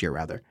next year,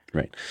 rather?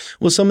 Right.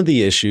 Well, some of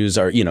the issues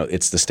are,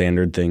 it's the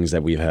standard things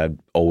that we've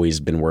always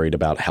been worried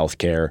about: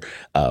 healthcare,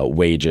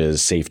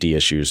 wages, safety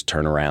issues,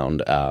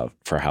 turnaround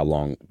for how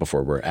long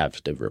before we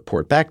have to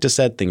report back to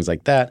set, things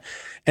like that.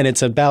 And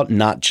it's about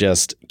not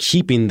just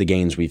keeping the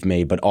gains we've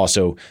made, but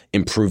also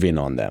improving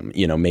on them,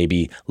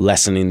 maybe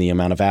lessening the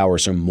amount of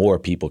hours so more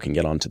people can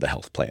get onto the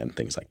health plan,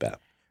 things like that.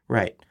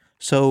 Right.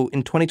 So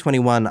in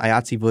 2021,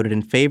 IATSE voted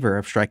in favor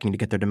of striking to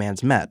get their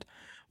demands met.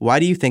 Why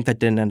do you think that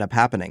didn't end up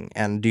happening?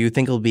 And do you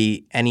think it'll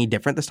be any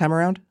different this time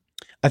around?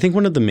 I think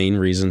one of the main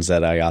reasons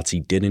that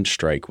IATSE didn't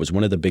strike was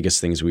one of the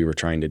biggest things we were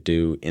trying to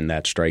do in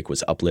that strike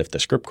was uplift the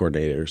script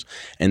coordinators.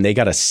 And they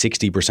got a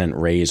 60%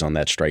 raise on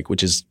that strike,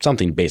 which is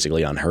something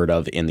basically unheard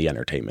of in the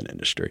entertainment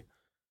industry.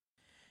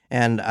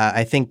 And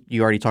I think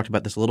you already talked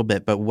about this a little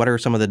bit, but what are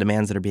some of the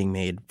demands that are being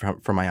made from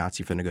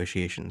IATSE for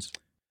negotiations?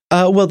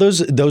 Well,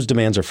 those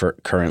demands are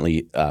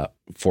currently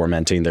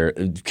fomenting. Their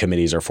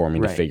committees are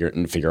forming Right.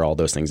 to figure all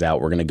those things out.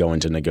 We're going to go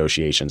into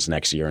negotiations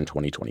next year in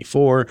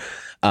 2024,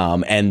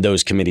 and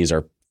those committees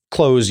are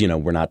closed.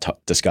 We're not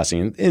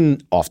discussing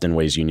in often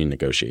ways union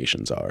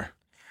negotiations are.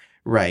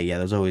 Right. Yeah.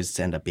 Those always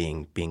end up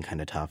being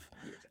kind of tough.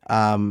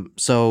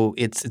 So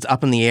it's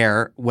up in the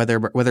air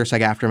whether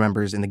SAG-AFTRA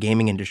members in the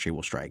gaming industry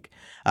will strike.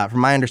 From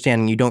my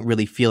understanding, you don't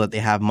really feel that they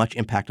have much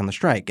impact on the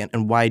strike.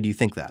 And why do you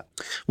think that?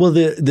 Well,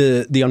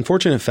 the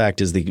unfortunate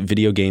fact is the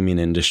video gaming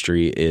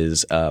industry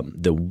is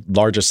the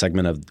largest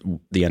segment of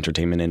the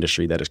entertainment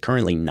industry that is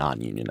currently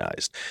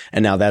non-unionized.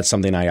 And now that's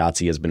something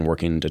IATSE has been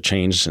working to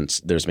change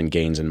since there's been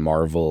gains in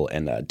Marvel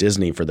and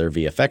Disney for their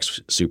VFX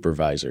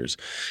supervisors.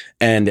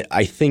 And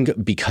I think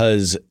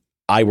because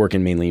I work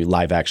in mainly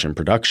live action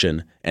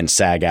production, and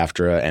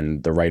SAG-AFTRA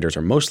and the writers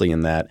are mostly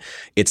in that,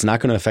 it's not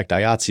going to affect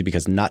IATSE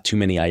because not too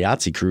many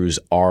IATSE crews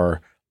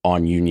are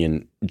on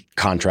union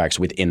contracts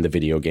within the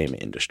video game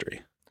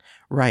industry.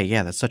 Right.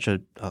 Yeah. That's such a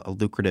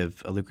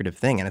lucrative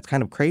thing. And it's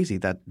kind of crazy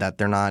that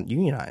they're not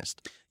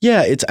unionized.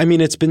 Yeah,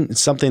 it's been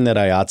something that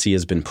IATSE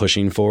has been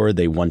pushing for.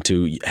 They want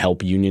to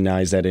help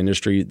unionize that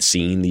industry,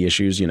 seeing the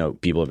issues.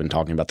 People have been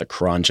talking about the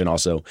crunch and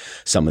also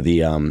some of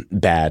the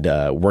bad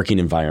working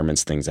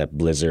environments, things at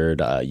Blizzard,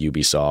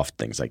 Ubisoft,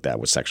 things like that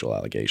with sexual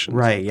allegations.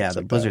 Right. Yeah.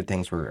 The Blizzard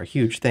things were a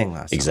huge thing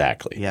last summer.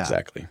 Exactly. Yeah.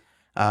 Exactly.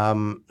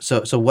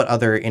 So what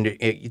other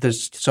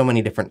there's so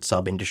many different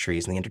sub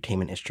industries in the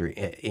entertainment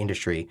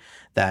industry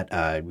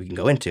that we can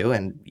go into,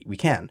 and we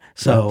can.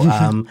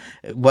 So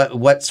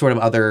what sort of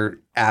other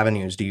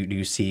avenues do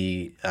you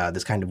see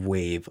this kind of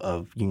wave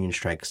of union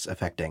strikes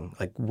affecting?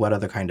 Like, what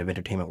other kind of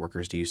entertainment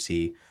workers do you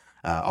see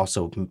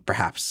also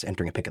perhaps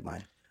entering a picket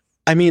line?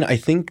 I mean, I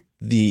think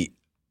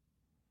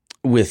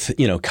with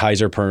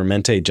Kaiser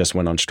Permanente just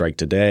went on strike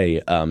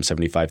today,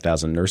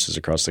 75,000 nurses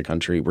across the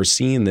country. We're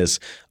seeing this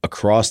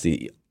across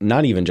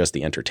not even just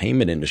the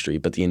entertainment industry,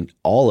 but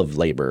all of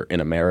labor in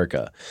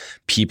America.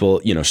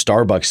 People,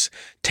 Starbucks,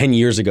 10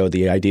 years ago,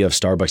 the idea of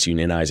Starbucks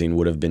unionizing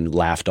would have been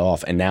laughed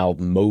off. And now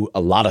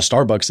a lot of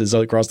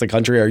Starbucks across the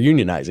country are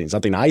unionizing,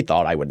 something I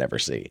thought I would never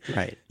see.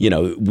 Right.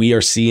 We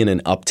are seeing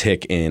an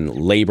uptick in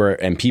labor,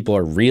 and people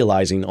are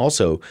realizing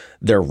also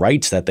their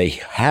rights that they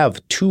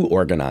have to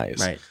organize.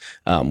 Right.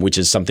 Which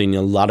is something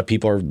a lot of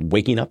people are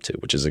waking up to,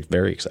 which is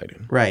very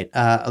exciting. Right.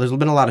 There's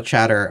been a lot of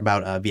chatter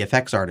about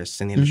VFX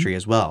artists in the industry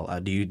as well.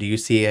 Do you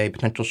see a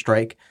potential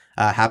strike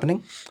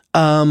happening?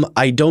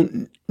 I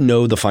don't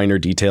know the finer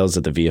details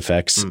of the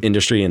VFX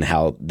industry and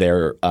how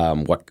their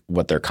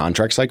what their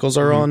contract cycles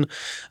are on.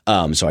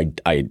 So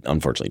I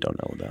unfortunately don't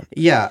know that.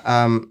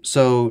 Yeah.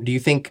 So do you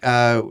think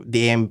the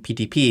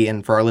AMPTP,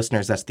 and for our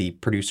listeners, that's the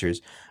producers,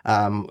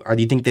 do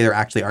you think they're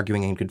actually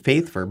arguing in good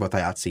faith for both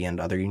IATSE and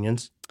other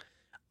unions?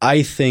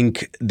 I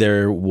think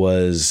there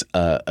was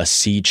a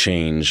sea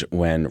change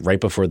when right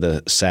before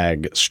the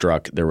SAG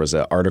struck, there was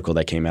an article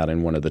that came out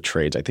in one of the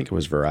trades. I think it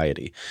was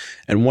Variety.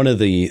 And one of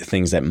the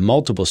things that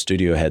multiple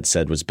studio heads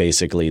said was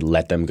basically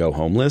let them go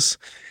homeless.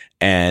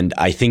 And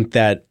I think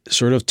that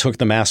sort of took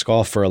the mask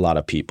off for a lot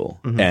of people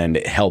and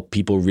helped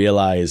people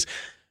realize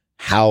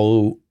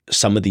how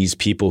some of these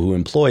people who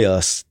employ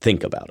us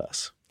think about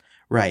us.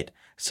 Right.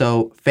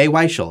 So Faye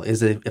Weichel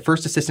is a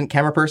first assistant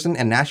camera person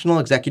and national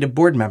executive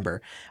board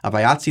member of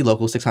IATSE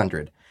Local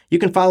 600. You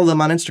can follow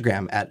them on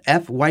Instagram at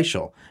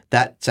 @Weichel.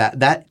 That's at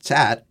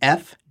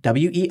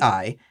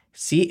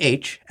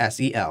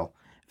FWEICHSEL.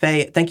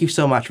 Faye, thank you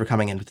so much for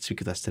coming in to speak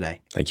with us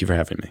today. Thank you for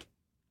having me.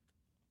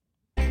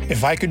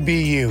 If I could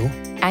be you.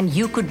 And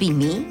you could be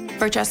me.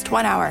 For just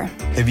 1 hour.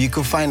 If you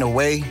could find a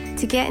way.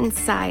 To get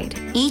inside.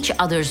 Each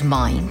other's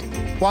mind.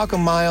 Walk a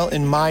mile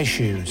in my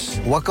shoes.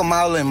 Walk a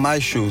mile in my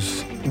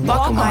shoes.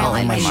 Walk a mile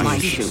in my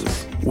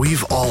shoes.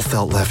 We've all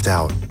felt left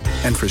out.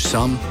 And for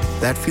some,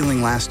 that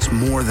feeling lasts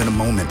more than a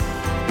moment.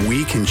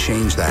 We can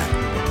change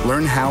that.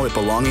 Learn how at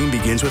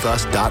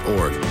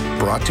belongingbeginswithus.org.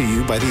 Brought to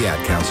you by the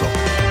Ad Council.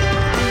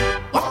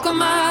 Walk a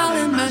mile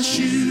in my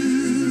shoes.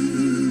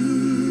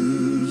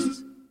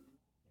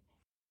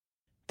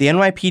 The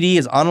NYPD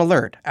is on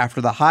alert after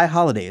the high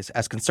holidays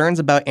as concerns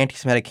about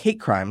anti-Semitic hate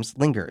crimes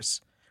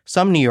lingers.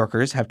 Some New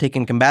Yorkers have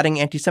taken combating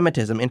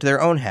anti-Semitism into their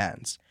own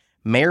hands.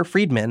 Mayor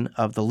Friedman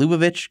of the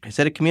Lubavitch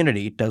Hasidic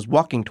community does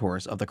walking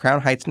tours of the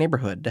Crown Heights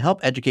neighborhood to help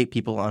educate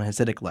people on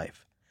Hasidic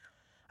life.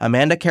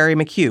 Amanda Carey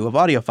McHugh of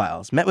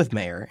Audiophiles met with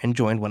Mayor and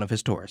joined one of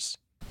his tours.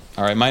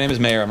 All right, my name is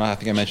Mayor. I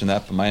think I mentioned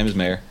that, but my name is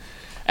Mayor.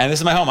 And this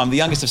is my home. I'm the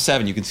youngest of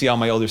 7. You can see all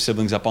my older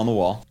siblings up on the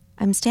wall.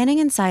 I'm standing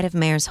inside of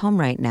Mayor's home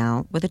right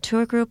now with a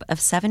tour group of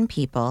 7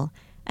 people,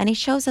 and he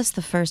shows us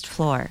the first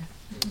floor.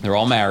 They're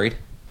all married,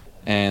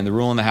 and the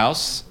rule in the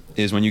house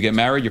is when you get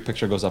married, your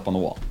picture goes up on the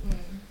wall.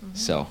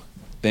 So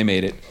they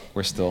made it.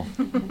 We're still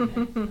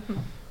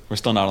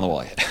not on the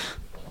wall yet.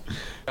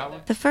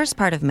 The first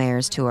part of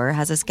Mayor's tour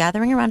has us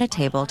gathering around a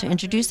table to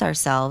introduce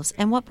ourselves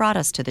and what brought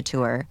us to the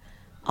tour.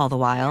 All the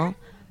while,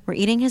 we're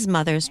eating his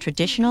mother's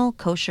traditional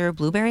kosher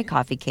blueberry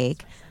coffee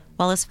cake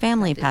while his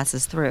family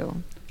passes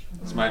through.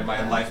 It's my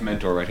life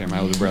mentor right here, my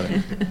older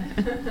brother.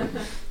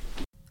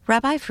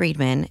 Rabbi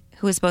Friedman,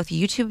 who is both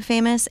YouTube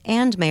famous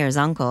and Mayor's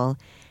uncle,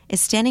 is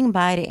standing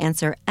by to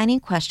answer any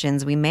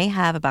questions we may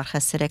have about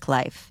Hasidic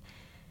life.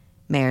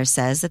 Mayor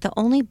says that the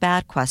only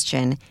bad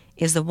question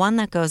is the one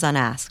that goes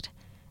unasked,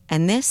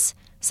 and this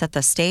set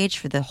the stage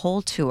for the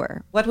whole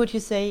tour. What would you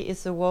say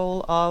is the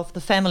role of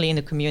the family in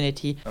the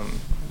community?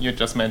 You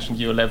just mentioned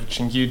you're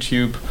leveraging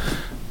YouTube.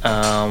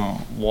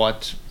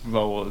 What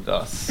role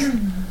does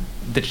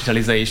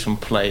digitalization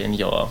play in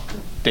your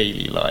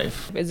daily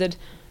life? Is it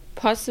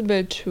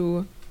possible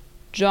to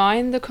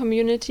join the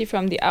community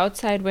from the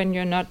outside when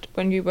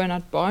you were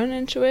not born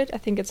into it? I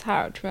think it's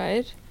hard,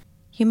 right?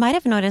 You might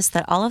have noticed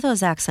that all of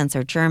those accents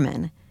are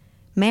German.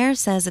 Mayor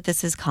says that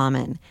this is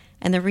common,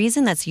 and the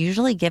reason that's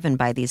usually given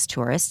by these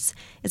tourists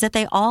is that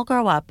they all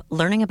grow up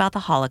learning about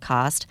the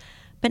Holocaust,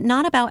 but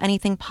not about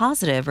anything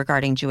positive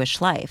regarding Jewish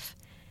life.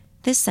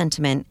 This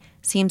sentiment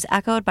seems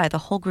echoed by the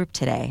whole group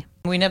today.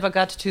 We never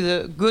got to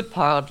the good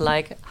part,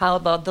 like how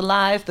about the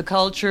life, the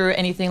culture,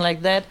 anything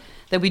like that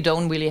we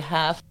don't really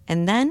have.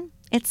 And then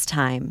it's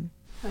time.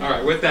 All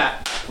right, with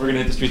that, we're going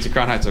to hit the streets of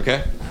Crown Heights,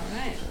 okay? All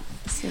right.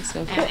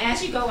 And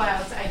as you go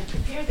out, I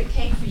prepared the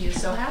cake for you,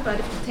 so how about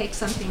if you take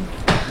something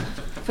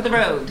for the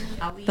road?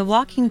 The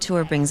walking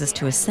tour brings us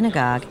to a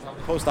synagogue.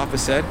 The post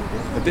office said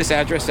that this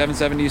address,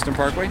 770 Eastern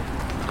Parkway,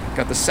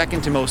 got the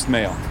second to most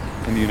mail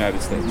in the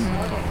United States.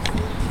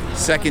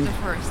 Second.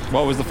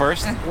 What was the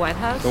first? White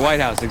House? The White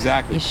House,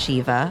 exactly.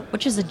 Yeshiva,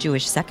 which is a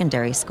Jewish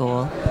secondary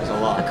school,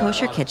 a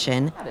kosher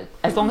kitchen,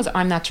 As long as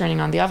I'm not turning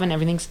on the oven,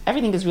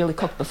 everything is really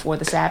cooked before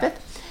the Sabbath.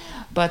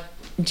 But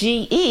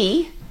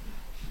GE,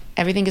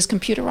 everything is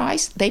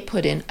computerized. They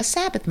put in a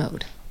Sabbath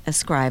mode. a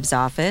scribe's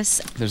office.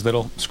 There's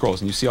little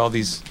scrolls, and you see all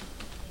these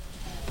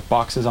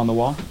boxes on the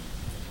wall?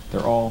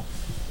 They're all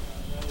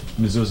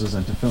mezuzahs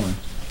and tefillin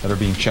that are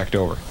being checked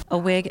over. A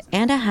wig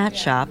and a hat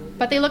shop.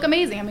 But they look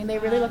amazing. I mean, they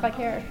really look like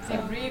hair.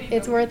 So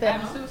it's worth it.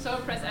 I'm so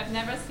impressed. I've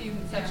never seen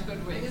such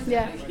good wigs.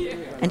 Yeah.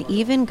 And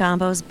even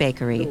Gambo's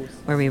Bakery,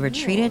 where we were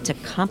treated to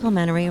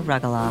complimentary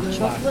rugelach.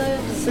 Chocolate,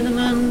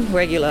 cinnamon,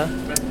 regular.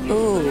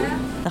 Ooh.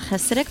 The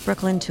Hasidic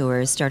Brooklyn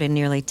tours started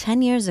nearly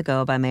 10 years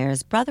ago by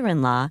Meir's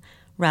brother-in-law,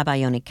 Rabbi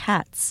Yoni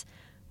Katz.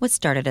 What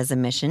started as a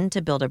mission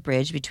to build a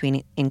bridge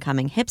between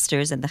incoming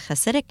hipsters and the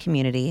Hasidic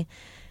community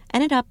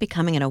ended up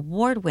becoming an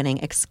award-winning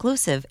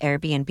exclusive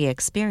Airbnb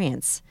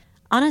experience.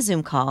 On a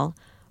Zoom call,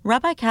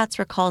 Rabbi Katz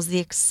recalls the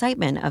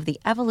excitement of the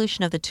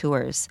evolution of the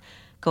tours,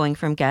 going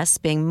from guests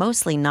being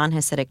mostly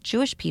non-Hasidic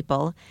Jewish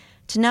people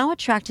to now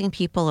attracting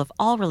people of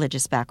all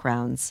religious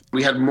backgrounds.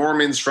 We had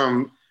Mormons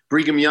from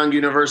Brigham Young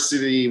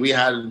University, we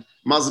had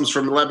Muslims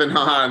from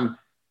Lebanon,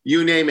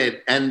 you name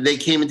it. And they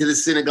came into the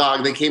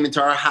synagogue, they came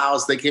into our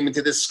house, they came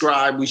into the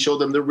scribe, we showed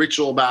them the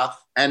ritual bath.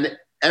 And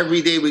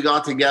every day we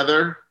got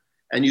together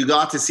and you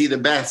got to see the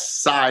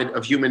best side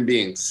of human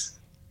beings.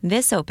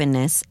 This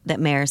openness that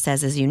Meir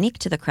says is unique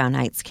to the Crown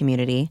Heights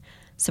community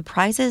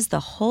surprises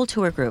the whole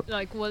tour group,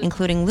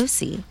 including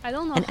Lucy,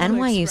 an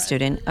NYU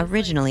student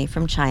originally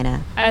from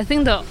China. I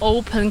think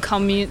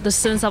the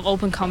sense of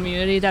open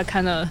community that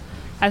kind of,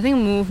 I think,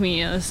 moved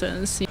me in a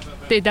sense.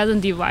 It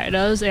doesn't divide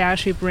us, it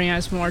actually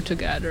brings us more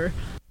together.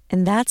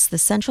 And that's the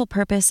central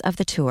purpose of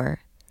the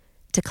tour,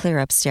 to clear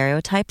up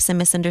stereotypes and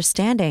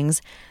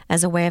misunderstandings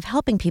as a way of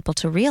helping people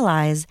to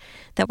realize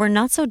that we're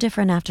not so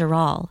different after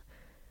all.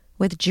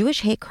 With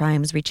Jewish hate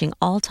crimes reaching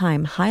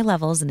all-time high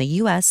levels in the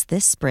U.S.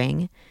 this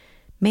spring,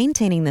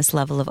 maintaining this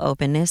level of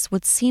openness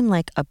would seem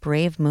like a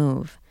brave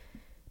move.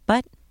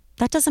 But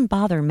that doesn't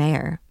bother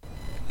Meir.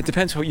 It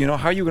depends how you're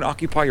going to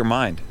occupy your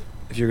mind.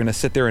 If you're going to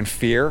sit there in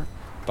fear,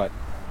 but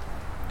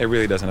it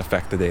really doesn't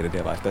affect the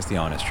day-to-day life. That's the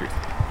honest truth.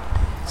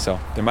 So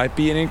there might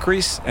be an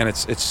increase, and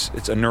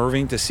it's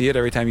unnerving to see it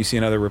every time you see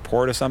another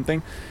report of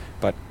something,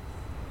 but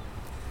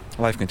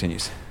life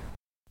continues.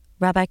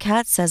 Rabbi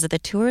Katz says that the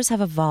tours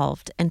have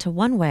evolved into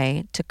one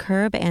way to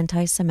curb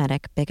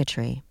anti-Semitic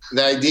bigotry.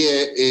 The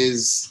idea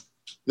is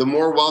the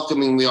more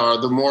welcoming we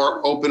are, the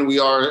more open we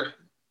are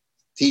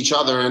to each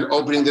other and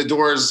opening the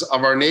doors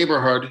of our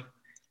neighborhood,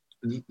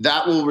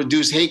 that will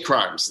reduce hate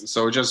crimes. And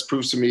so it just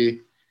proves to me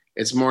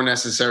it's more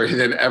necessary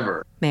than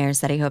ever. Meir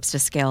said he hopes to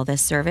scale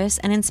this service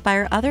and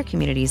inspire other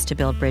communities to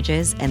build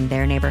bridges in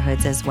their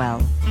neighborhoods as well.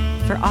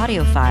 For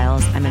Audio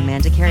Files, I'm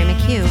Amanda Carey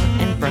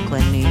McHugh in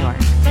Brooklyn, New York.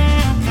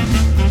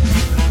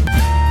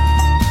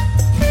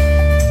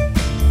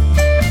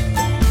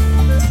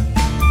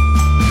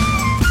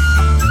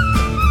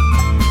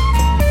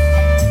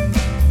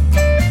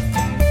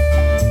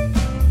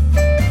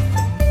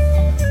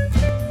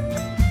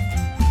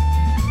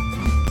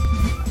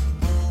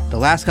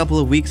 The last couple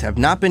of weeks have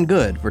not been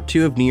good for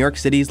two of New York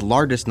City's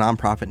largest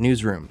nonprofit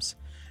newsrooms.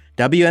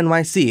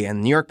 WNYC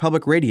and New York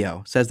Public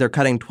Radio says they're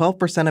cutting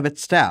 12% of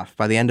its staff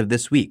by the end of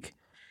this week.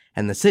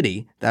 And the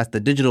city, that's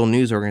the digital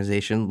news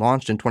organization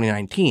launched in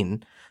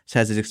 2019,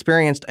 says it's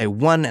experienced a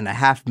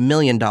 $1.5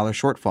 million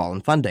shortfall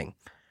in funding.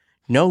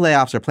 No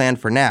layoffs are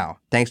planned for now,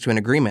 thanks to an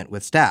agreement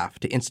with staff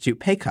to institute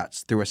pay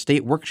cuts through a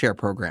state workshare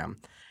program,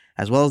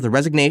 as well as the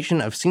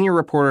resignation of senior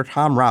reporter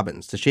Tom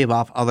Robbins to shave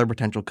off other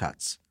potential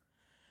cuts.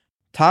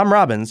 Tom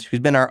Robbins, who's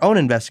been our own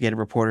investigative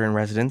reporter in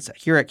residence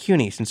here at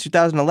CUNY since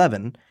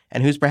 2011,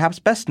 and who's perhaps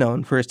best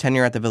known for his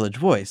tenure at the Village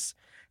Voice,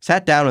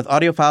 sat down with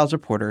Audio Files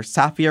reporter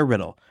Safia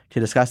Riddle to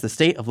discuss the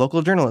state of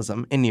local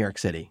journalism in New York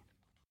City.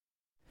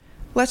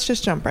 Let's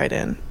just jump right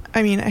in.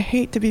 I mean, I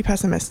hate to be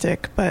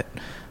pessimistic, but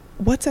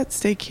what's at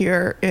stake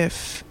here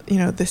if,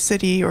 the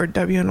city or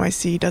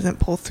WNYC doesn't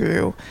pull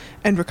through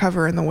and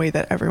recover in the way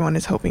that everyone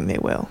is hoping they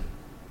will?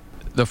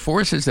 The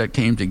forces that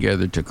came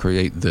together to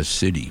create the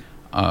city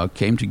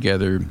came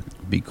together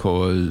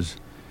because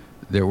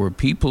there were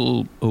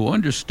people who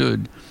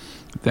understood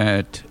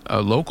that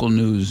local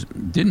news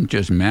didn't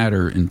just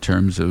matter in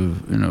terms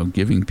of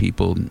giving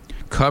people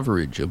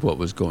coverage of what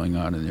was going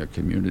on in their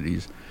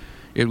communities.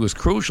 It was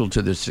crucial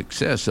to the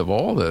success of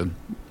all the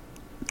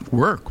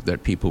work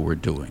that people were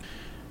doing.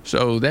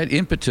 So that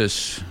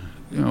impetus,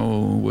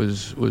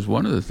 was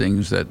one of the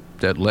things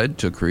that led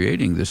to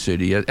creating the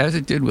city, as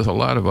it did with a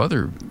lot of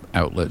other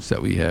outlets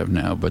that we have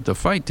now. But the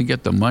fight to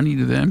get the money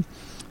to them,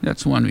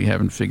 that's one we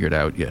haven't figured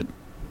out yet.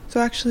 So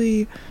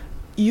actually,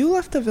 you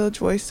left the Village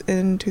Voice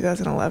in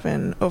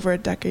 2011, over a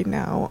decade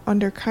now,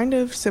 under kind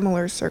of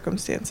similar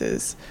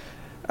circumstances.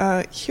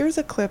 Here's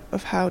a clip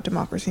of how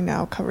Democracy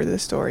Now! Covered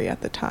this story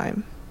at the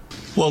time.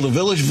 Well, the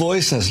Village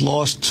Voice has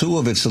lost two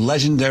of its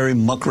legendary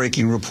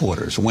muckraking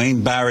reporters,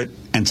 Wayne Barrett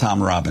and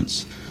Tom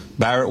Robbins.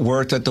 Barrett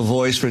worked at The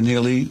Voice for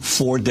nearly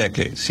 4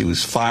 decades. He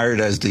was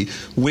fired as the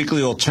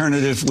weekly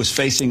alternative was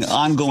facing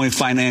ongoing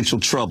financial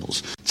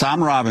troubles.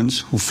 Tom Robbins,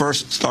 who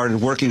first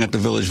started working at the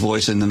Village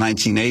Voice in the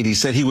 1980s,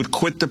 said he would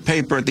quit the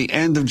paper at the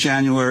end of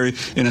January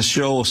in a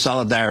show of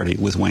solidarity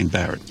with Wayne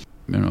Barrett.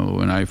 You know,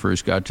 when I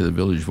first got to the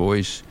Village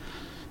Voice,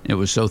 it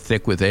was so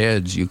thick with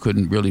ads, you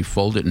couldn't really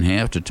fold it in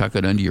half to tuck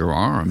it under your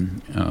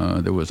arm.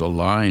 There was a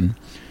line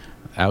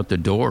out the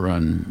door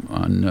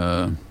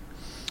on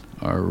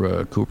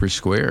our Cooper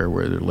Square,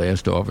 where the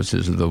last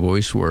offices of The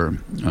Voice were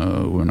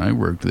when I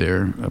worked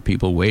there,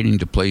 people waiting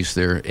to place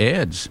their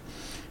ads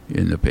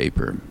in the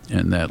paper.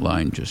 And that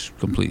line just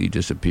completely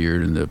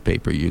disappeared. In the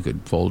paper, you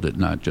could fold it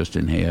not just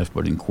in half,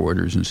 but in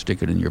quarters and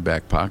stick it in your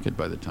back pocket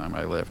by the time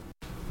I left.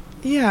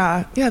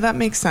 Yeah, that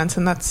makes sense,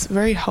 and that's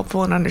very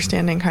helpful in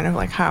understanding kind of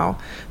like how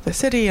the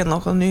city and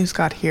local news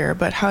got here.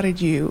 But how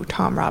did you,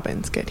 Tom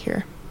Robbins, get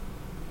here?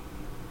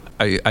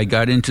 I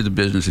got into the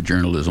business of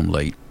journalism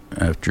late,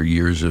 after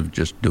years of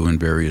just doing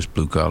various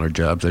blue-collar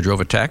jobs. I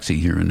drove a taxi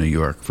here in New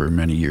York for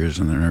many years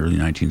in the early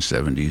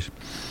 1970s,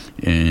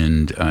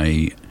 and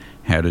I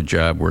had a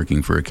job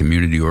working for a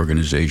community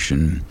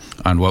organization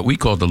on what we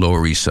call the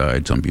Lower East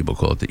Side. Some people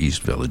call it the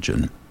East Village,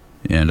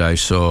 and I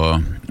saw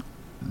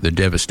the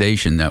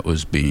devastation that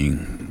was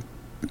being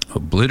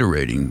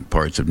obliterating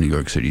parts of New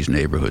York City's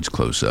neighborhoods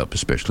close up,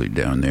 especially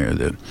down there.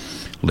 The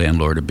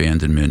landlord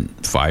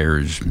abandonment,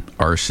 fires,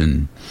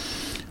 arson,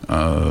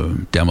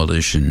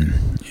 demolition.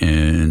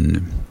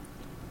 And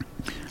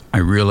I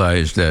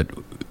realized that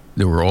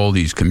there were all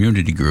these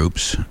community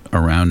groups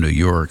around New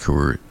York who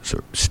were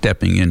sort of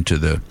stepping into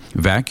the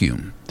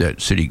vacuum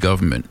that city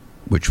government,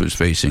 which was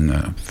facing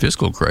a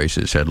fiscal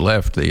crisis, had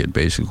left. They had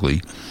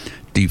basically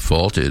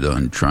defaulted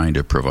on trying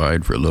to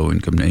provide for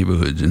low-income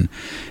neighborhoods, and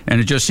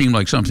it just seemed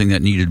like something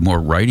that needed more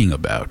writing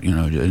about, you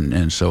know.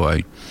 And so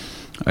I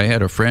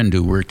had a friend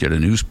who worked at a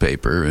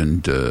newspaper,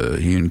 and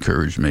he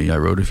encouraged me. I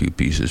wrote a few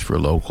pieces for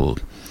local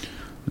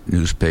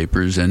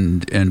newspapers,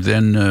 and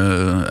then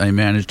I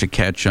managed to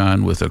catch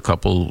on with a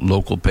couple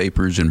local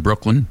papers in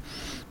Brooklyn.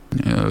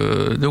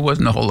 There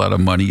wasn't a whole lot of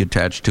money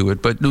attached to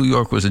it, but New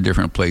York was a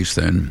different place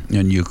then,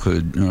 and you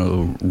could,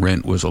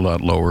 rent was a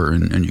lot lower,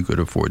 and you could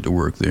afford to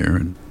work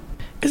there.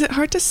 Is it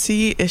hard to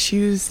see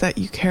issues that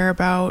you care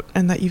about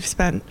and that you've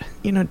spent,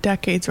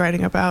 decades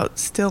writing about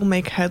still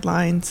make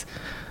headlines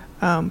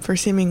for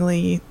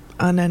seemingly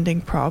unending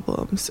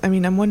problems? I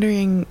mean, I'm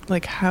wondering,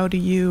 how do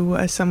you,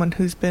 as someone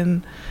who's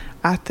been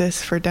at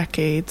this for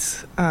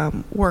decades,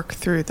 work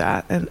through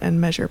that and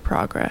measure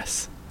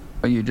progress?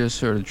 You just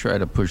sort of try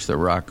to push the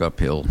rock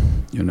uphill,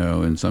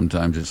 and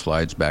sometimes it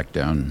slides back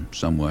down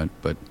somewhat,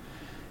 but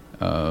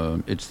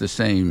it's the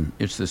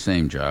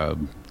same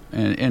job.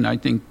 And I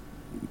think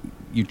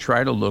you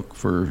try to look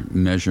for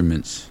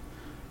measurements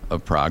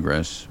of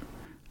progress.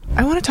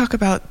 I want to talk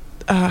about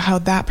how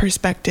that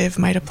perspective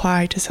might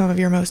apply to some of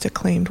your most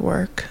acclaimed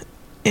work.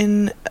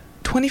 In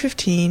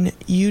 2015,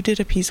 you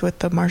did a piece with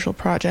the Marshall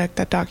Project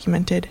that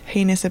documented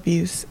heinous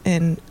abuse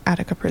in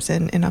Attica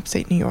Prison in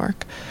upstate New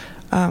York,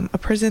 a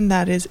prison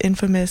that is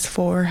infamous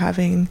for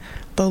having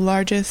the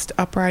largest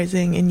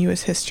uprising in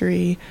U.S.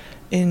 history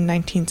in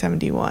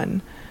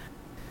 1971.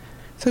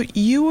 So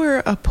you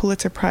were a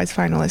Pulitzer Prize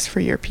finalist for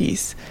your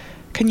piece.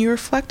 Can you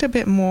reflect a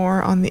bit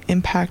more on the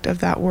impact of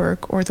that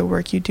work or the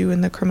work you do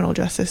in the criminal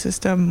justice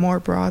system more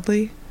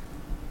broadly?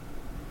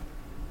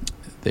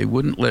 They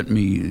wouldn't let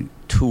me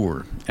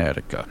tour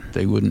Attica.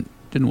 They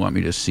didn't want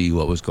me to see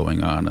what was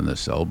going on in the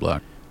cell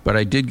block. But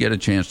I did get a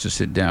chance to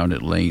sit down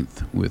at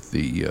length with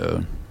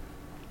the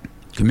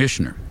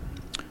commissioner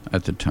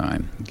at the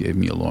time. He gave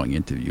me a long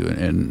interview,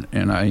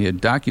 and I had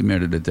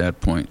documented at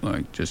that point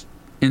just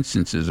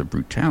instances of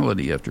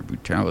brutality after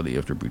brutality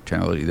after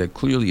brutality that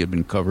clearly had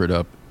been covered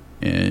up.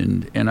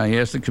 And I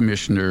asked the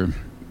commissioner,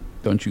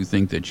 don't you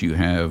think that you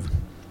have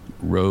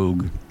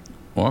rogue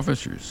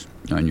officers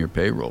on your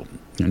payroll?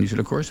 And he said,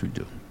 of course we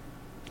do.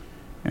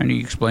 And he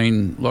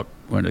explained, look,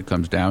 when it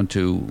comes down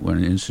to when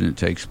an incident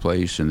takes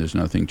place and there's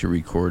nothing to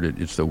record it,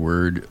 it's the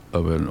word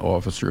of an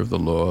officer of the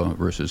law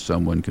versus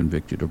someone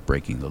convicted of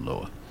breaking the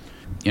law.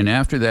 And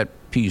after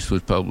that piece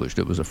was published,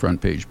 it was a front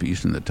page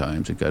piece in the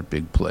Times. It got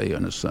big play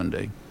on a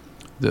Sunday.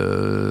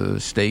 The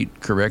state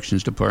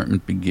corrections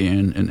department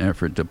began an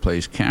effort to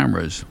place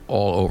cameras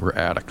all over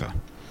Attica.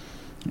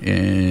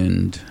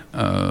 And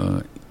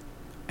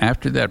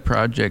after that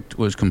project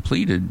was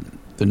completed,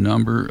 the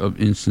number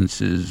of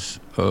instances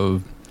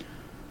of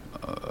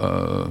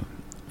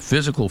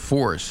physical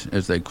force,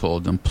 as they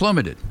called them,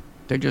 plummeted.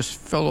 They just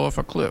fell off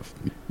a cliff.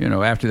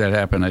 After that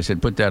happened, I said,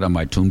 put that on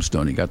my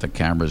tombstone. You got the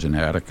cameras in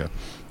Attica.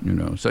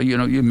 So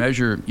you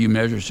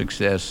measure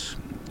success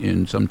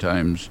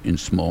sometimes in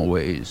small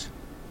ways.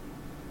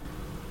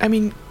 I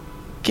mean,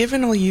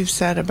 given all you've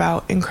said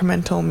about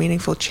incremental,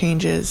 meaningful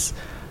changes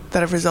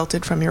that have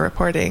resulted from your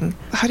reporting,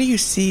 how do you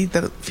see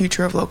the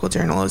future of local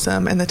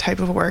journalism and the type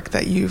of work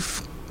that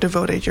you've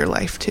devoted your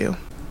life to?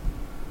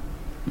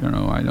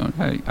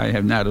 I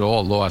have not at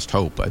all lost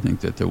hope. I think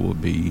that there will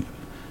be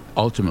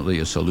ultimately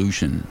a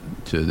solution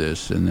to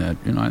this, and that,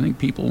 I think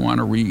people want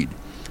to read,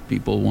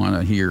 people want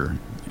to hear,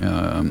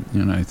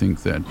 and I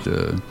think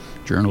that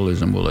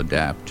journalism will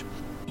adapt.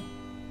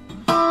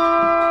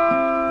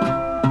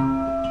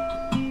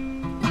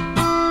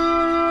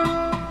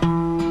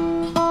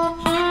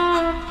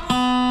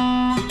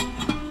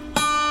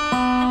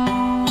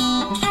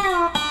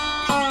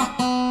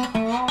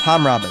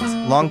 Tom Robbins,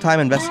 longtime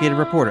investigative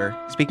reporter,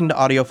 speaking to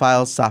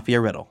AudioFile's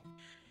Safia Riddle.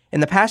 In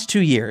the past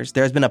 2 years,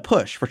 there has been a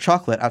push for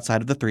chocolate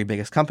outside of the 3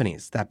 biggest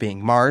companies, that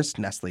being Mars,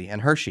 Nestle,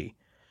 and Hershey.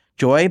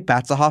 Joy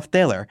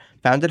Batzahoff-Thaler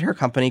founded her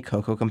company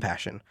Cocoa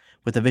Compassion,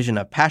 with a vision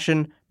of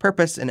passion,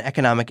 purpose, and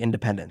economic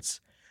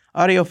independence.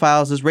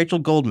 AudioFiles' Rachel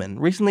Goldman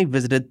recently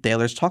visited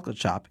Thaler's chocolate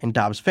shop in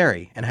Dobbs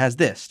Ferry and has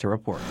this to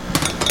report.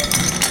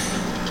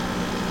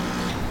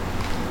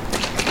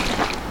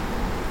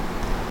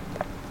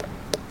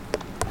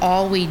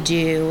 All we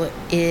do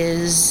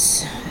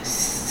is,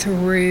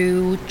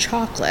 through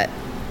chocolate,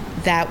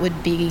 that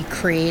would be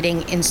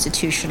creating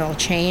institutional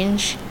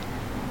change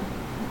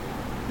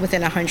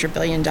within a $100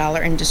 billion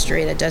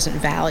industry that doesn't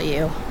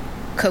value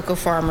cocoa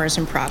farmers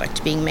and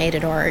product being made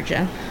at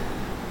origin,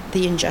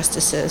 the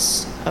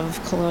injustices of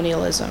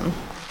colonialism.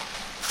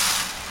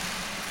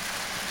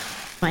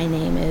 My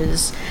name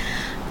is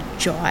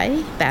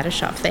Joy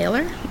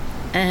Batzahoff-Thaler,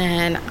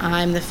 and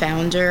I'm the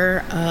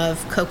founder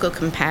of Cocoa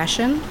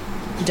Compassion.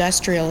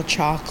 Industrial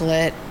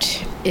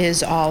chocolate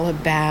is all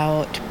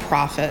about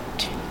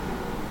profit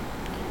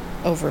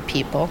over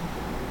people.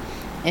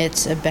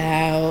 It's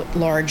about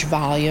large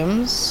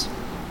volumes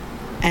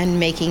and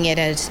making it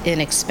as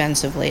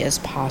inexpensively as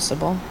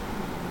possible.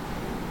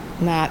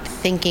 Not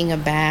thinking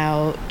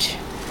about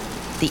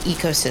the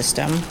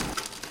ecosystem.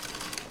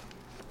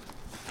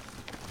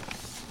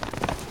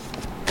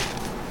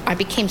 I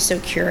became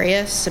so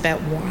curious about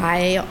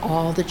why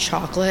all the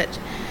chocolate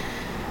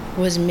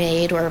was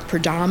made or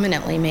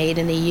predominantly made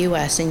in the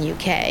US and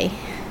UK,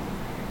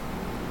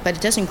 but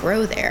it doesn't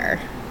grow there.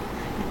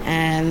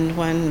 And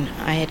when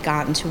I had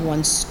gotten to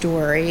one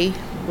story,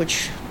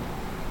 which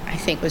I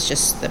think was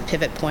just the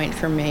pivot point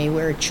for me,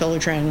 where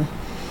children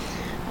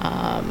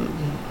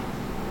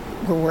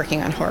were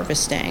working on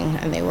harvesting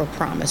and they were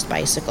promised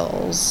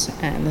bicycles,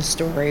 and the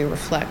story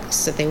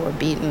reflects that they were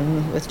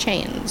beaten with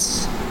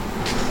chains.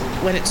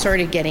 When it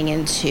started getting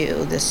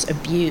into this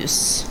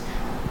abuse,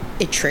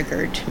 it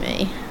triggered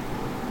me.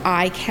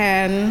 I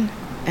can,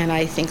 and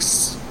I think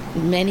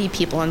many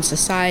people in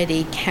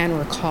society can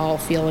recall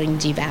feeling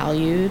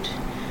devalued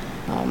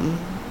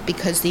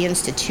because the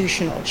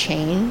institutional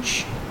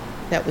change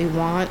that we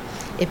want,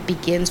 it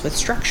begins with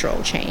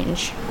structural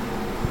change.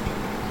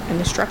 And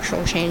the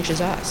structural change is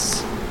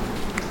us.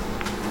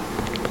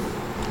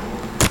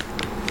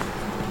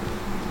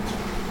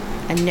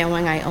 And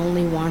knowing I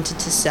only wanted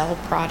to sell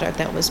product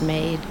that was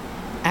made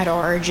at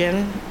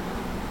origin,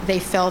 they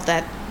felt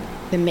that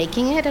the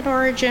making it at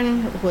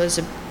origin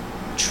was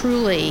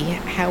truly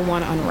how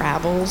one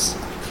unravels.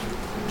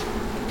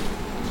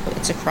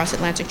 It's a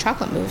cross-Atlantic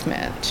chocolate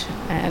movement,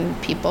 and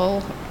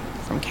people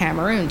from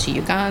Cameroon to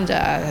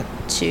Uganda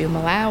to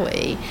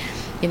Malawi,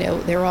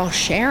 they're all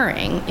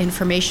sharing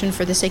information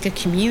for the sake of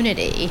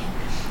community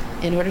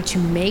in order to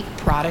make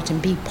product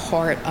and be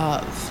part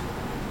of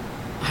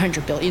a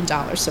 $100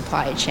 billion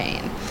supply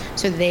chain.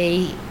 So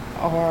they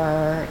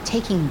are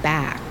taking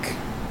back,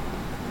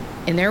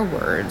 in their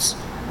words,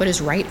 what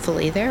is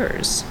rightfully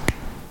theirs.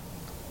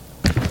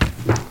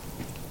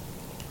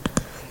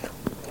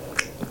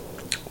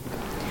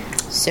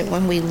 So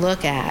when we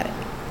look at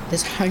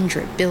this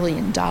 $100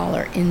 billion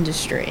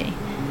industry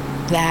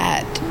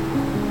that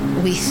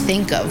we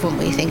think of when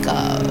we think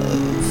of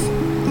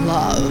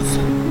love,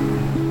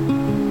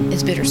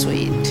 it's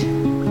bittersweet.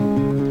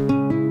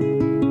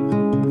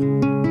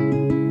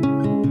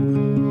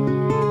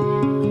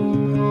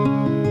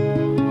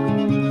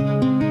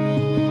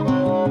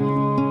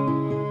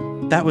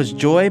 That was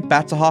Joy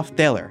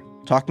Batzahoff-Thaler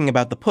talking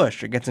about the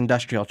push against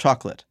industrial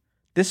chocolate.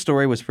 This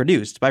story was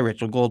produced by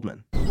Rachel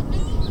Goldman.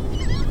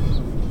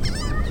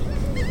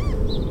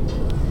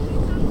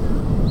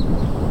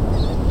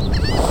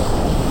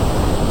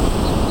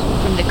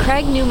 From the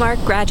Craig Newmark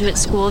Graduate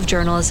School of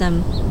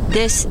Journalism,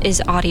 this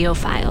is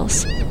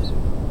AudioFiles.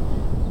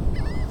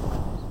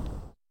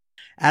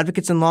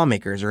 Advocates and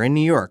lawmakers are in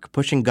New York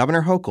pushing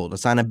Governor Hochul to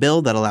sign a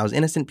bill that allows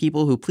innocent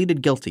people who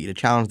pleaded guilty to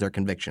challenge their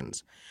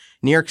convictions.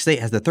 New York State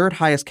has the 3rd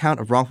highest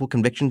count of wrongful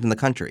convictions in the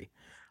country.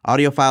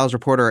 AudioFiles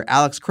reporter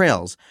Alex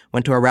Krales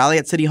went to a rally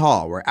at City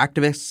Hall where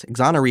activists,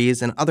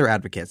 exonerees, and other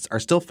advocates are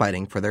still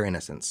fighting for their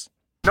innocence.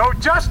 No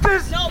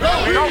justice, no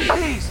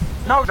peace.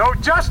 No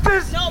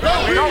justice,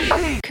 no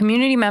peace.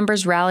 Community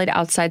members rallied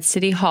outside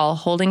City Hall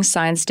holding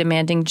signs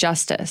demanding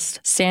justice.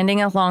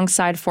 Standing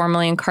alongside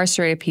formerly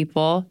incarcerated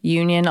people,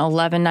 Union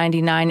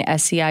 1199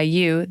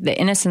 SEIU, the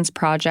Innocence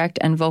Project,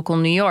 and Vocal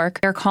New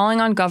York, are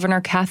calling on Governor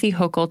Kathy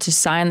Hochul to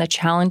sign the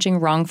Challenging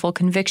Wrongful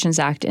Convictions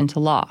Act into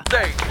law.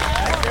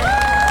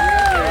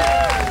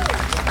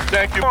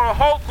 Thank you for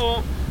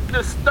Hochul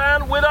to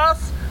stand with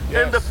us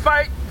in the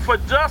fight for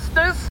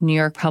justice. New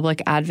York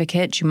public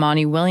advocate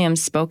Jumaane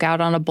Williams spoke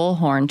out on a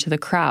bullhorn to the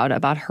crowd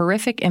about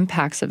horrific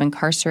impacts of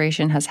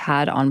incarceration has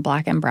had on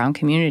Black and brown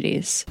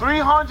communities.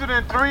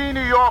 303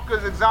 New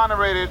Yorkers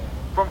exonerated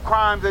from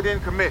crimes they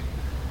didn't commit.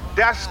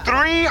 That's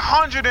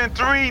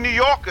 303 New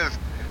Yorkers.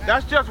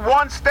 That's just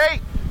one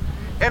state.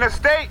 In a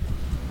state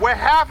where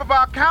half of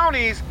our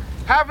counties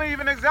haven't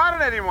even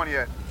exonerated anyone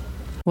yet.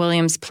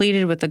 Williams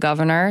pleaded with the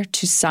governor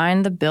to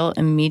sign the bill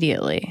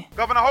immediately.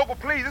 Governor Hochul,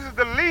 please, this is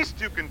the least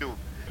you can do.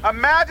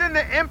 Imagine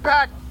the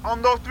impact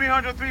on those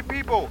 303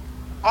 people,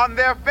 on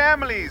their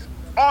families,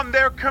 on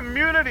their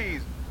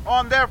communities,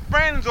 on their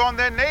friends, on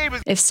their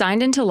neighbors. If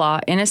signed into law,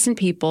 innocent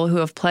people who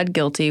have pled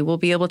guilty will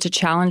be able to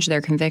challenge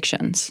their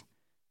convictions.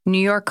 New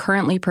York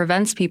currently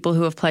prevents people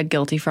who have pled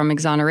guilty from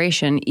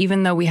exoneration,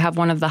 even though we have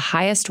one of the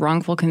highest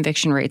wrongful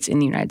conviction rates in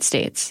the United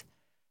States.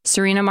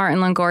 Serena Martin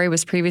Longoria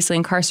was previously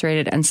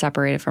incarcerated and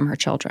separated from her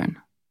children.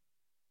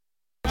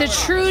 The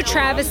true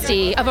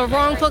travesty of a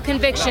wrongful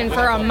conviction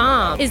for a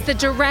mom is the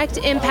direct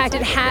impact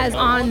it has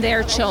on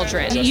their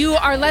children. You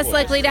are less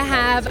likely to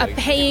have a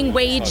paying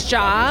wage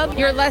job,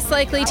 you're less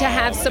likely to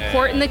have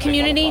support in the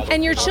community,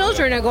 and your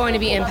children are going to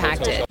be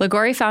impacted.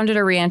 Longoria founded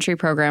a reentry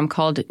program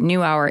called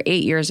New Hour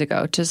 8 years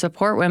ago to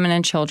support women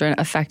and children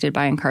affected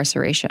by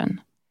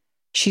incarceration.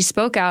 She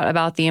spoke out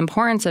about the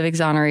importance of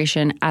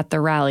exoneration at the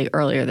rally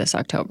earlier this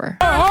October.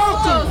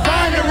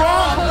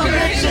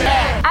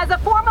 As a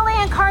formerly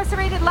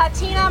incarcerated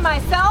Latina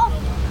myself,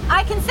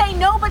 I can say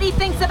nobody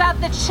thinks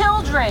about the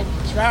children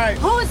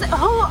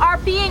who are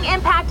being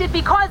impacted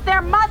because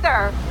their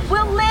mother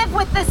will live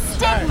with the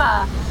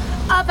stigma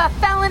of a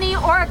felony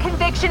or a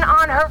conviction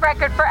on her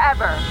record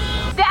forever.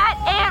 That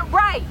ain't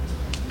right.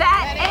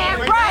 That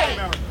ain't right.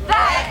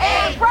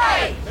 That ain't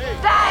right.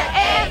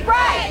 That ain't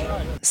right.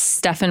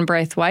 Stephen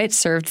Braithwaite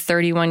served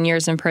 31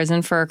 years in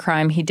prison for a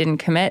crime he didn't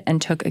commit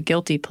and took a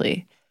guilty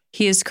plea.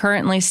 He is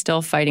currently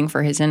still fighting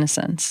for his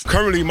innocence.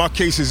 Currently, my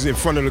case is in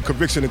front of the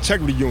Conviction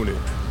Integrity Unit.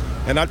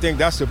 And I think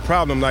that's the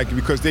problem,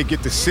 because they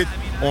get to sit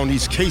on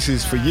these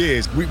cases for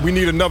years. We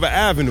need another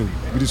avenue.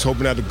 We're just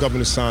hoping that the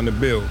governor sign the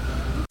bill.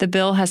 The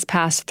bill has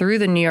passed through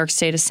the New York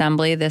State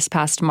Assembly this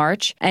past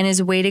March and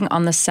is waiting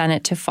on the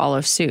Senate to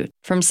follow suit.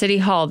 From City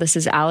Hall, this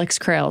is Alex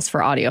Krales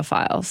for Audio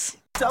Files.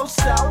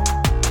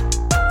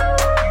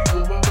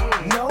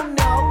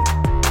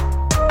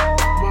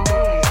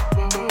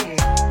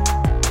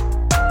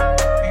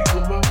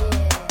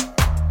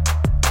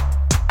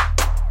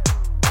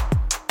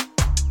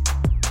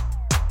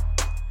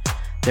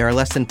 There are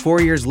less than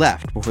 4 years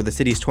left before the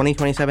city's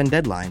 2027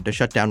 deadline to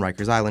shut down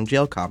Rikers Island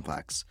jail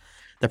complex.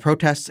 The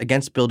protests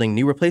against building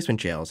new replacement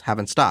jails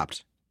haven't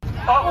stopped.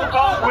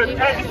 Up with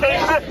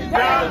education,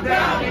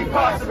 down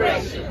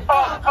incarceration.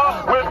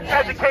 Up with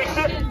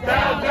education,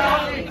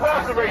 down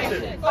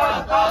incarceration.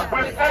 Up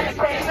with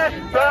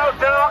education,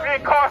 down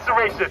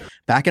incarceration.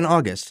 Back in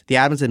August, the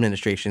Adams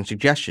administration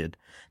suggested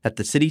that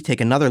the city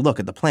take another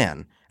look at the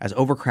plan as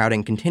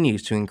overcrowding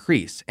continues to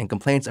increase and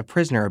complaints of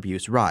prisoner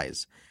abuse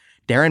rise.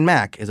 Darren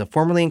Mack is a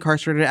formerly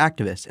incarcerated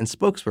activist and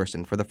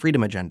spokesperson for the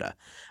Freedom Agenda,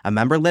 a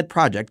member-led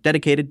project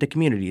dedicated to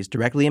communities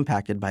directly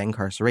impacted by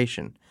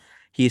incarceration.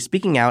 He is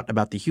speaking out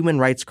about the human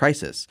rights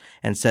crisis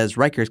and says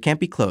Rikers can't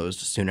be closed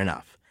soon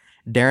enough.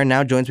 Darren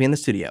now joins me in the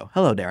studio.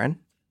 Hello, Darren.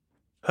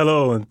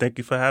 Hello, and thank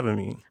you for having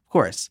me. Of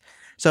course.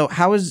 So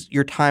how has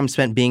your time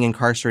spent being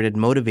incarcerated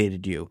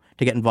motivated you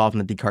to get involved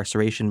in the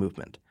decarceration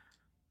movement?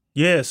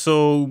 Yeah,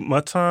 so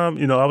my time,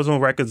 I was on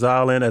Rikers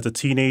Island as a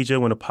teenager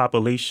when the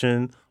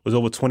population was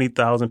over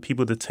 20,000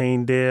 people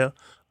detained there.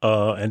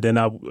 And then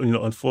I,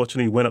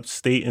 unfortunately went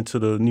upstate into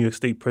the New York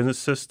State prison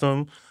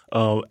system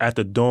at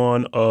the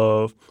dawn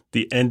of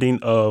the ending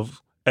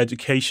of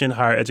education,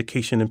 higher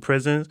education in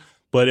prisons.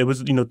 But it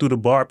was, through the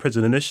Bar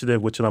Prison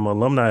Initiative, which I'm an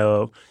alumni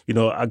of,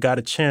 I got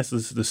a chance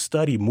to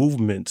study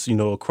movements,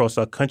 across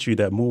our country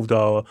that moved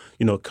our,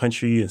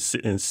 country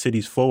and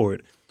cities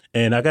forward.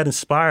 And I got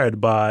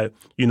inspired by,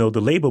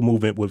 the labor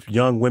movement with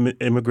young women,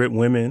 immigrant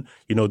women,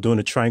 doing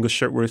the Triangle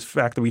Shirtwaist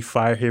Factory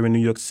fire here in New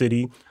York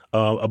City,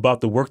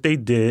 about the work they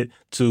did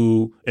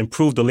to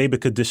improve the labor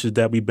conditions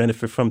that we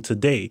benefit from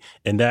today.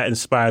 And that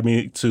inspired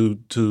me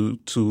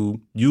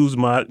to use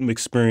my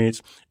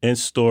experience and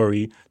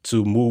story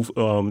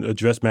to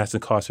address mass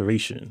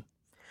incarceration.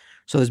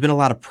 So there's been a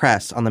lot of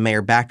press on the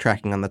mayor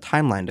backtracking on the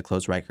timeline to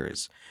close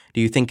Rikers.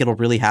 Do you think it'll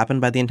really happen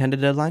by the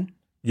intended deadline?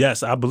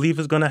 Yes, I believe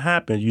it's going to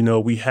happen.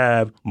 We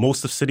have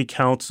most of City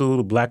Council,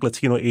 the Black,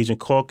 Latino, Asian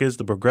Caucus,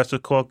 the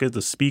Progressive Caucus,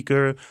 the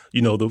Speaker,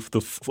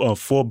 the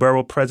four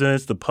borough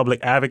presidents, the Public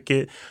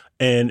Advocate,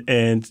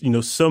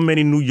 and so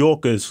many New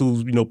Yorkers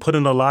who put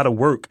in a lot of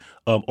work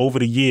over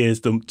the years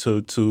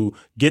to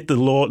get the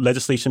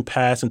legislation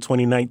passed in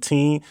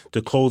 2019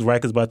 to close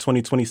Rikers by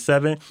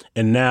 2027,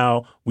 and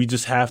now we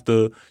just have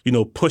to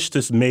push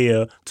this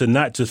mayor to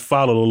not just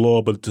follow the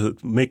law, but to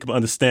make him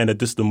understand that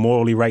this is the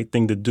morally right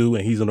thing to do,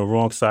 and he's on the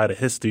wrong side of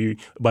history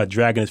by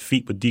dragging his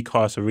feet with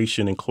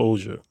decarceration and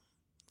closure.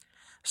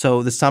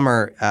 So the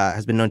summer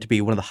has been known to be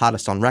one of the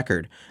hottest on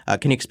record.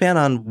 Can you expand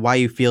on why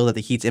you feel that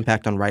the heat's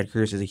impact on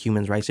Rikers is a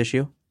human rights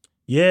issue?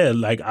 Yeah,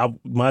 like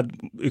my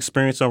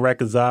experience on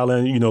Rikers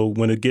Island, you know,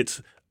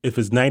 if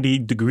it's 90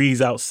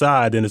 degrees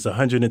outside, then it's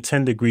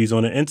 110 degrees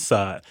on the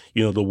inside.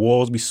 You know, the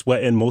walls be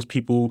sweating. Most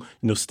people,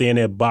 you know, stay in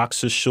their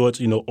boxer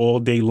shorts, you know, all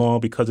day long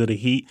because of the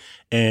heat.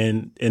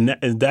 And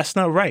that's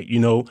not right. You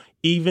know,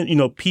 even, you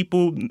know,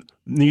 people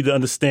need to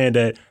understand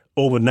that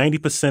over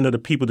 90% of the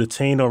people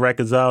detained on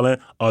Rikers Island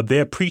are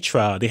there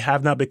pretrial. They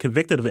have not been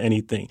convicted of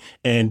anything,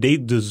 and they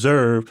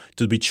deserve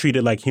to be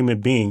treated like human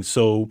beings.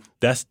 So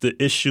that's the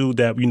issue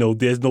that, you know,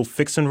 there's no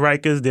fixing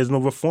Rikers, there's no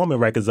reform in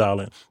Rikers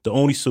Island. The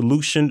only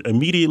solution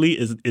immediately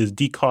is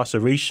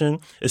decarceration,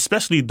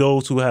 especially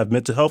those who have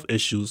mental health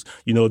issues.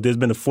 You know, there's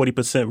been a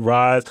 40%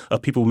 rise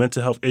of people with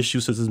mental health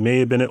issues since his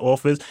mayor been in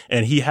office,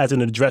 and he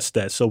hasn't addressed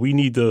that. So we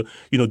need to,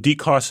 you know,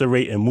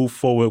 decarcerate and move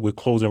forward with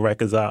closing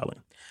Rikers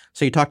Island.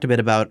 So you talked a bit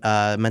about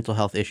mental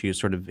health issues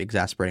sort of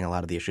exacerbating a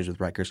lot of the issues with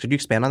Rikers. Could you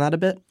expand on that a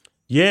bit?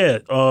 Yeah.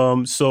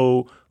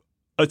 So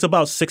it's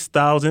about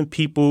 6,000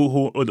 people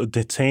who are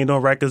detained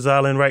on Rikers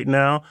Island right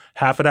now.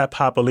 Half of that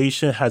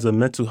population has a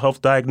mental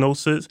health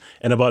diagnosis,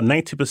 and about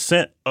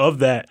 90% of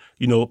that,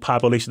 you know,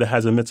 population that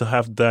has a mental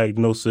health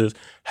diagnosis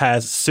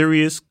has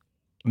serious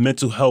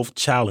mental health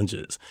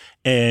challenges.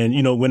 And,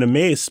 you know, when the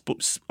mayor is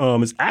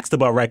asked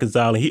about Rikers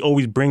Island, he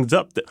always brings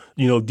up,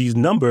 these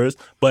numbers,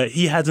 but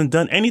he hasn't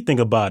done anything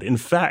about it. In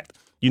fact,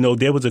 you know,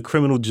 there was a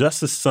criminal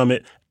justice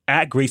summit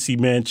at Gracie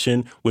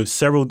Mansion with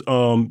several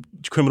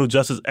criminal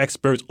justice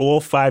experts, all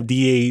 5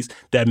 DAs,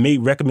 that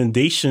made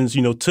recommendations,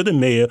 you know, to the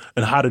mayor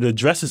on how to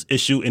address this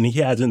issue, and he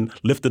hasn't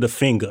lifted a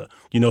finger.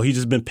 You know, he's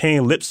just been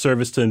paying lip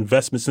service to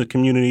investments in the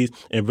communities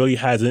and really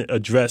hasn't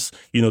addressed,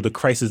 you know, the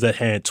crisis at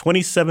hand.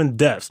 27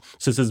 deaths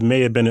since his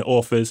mayor been in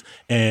office,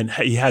 and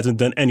he hasn't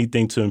done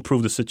anything to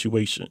improve the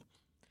situation.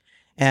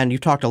 And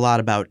you've talked a lot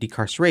about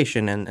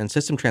decarceration and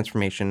system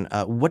transformation.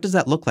 What does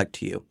that look like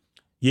to you?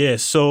 Yeah,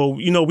 so,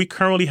 you know, we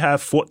currently have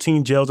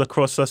 14 jails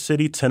across our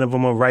city. 10 of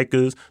them are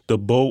Rikers, the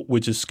Boat,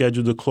 which is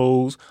scheduled to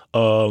close,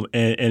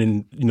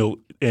 and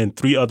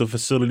 3 other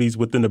facilities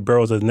within the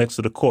boroughs are next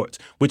to the courts,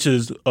 which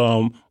is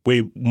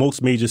where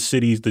most major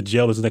cities, the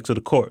jail is next to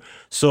the court.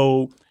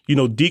 So, you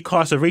know,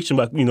 decarceration,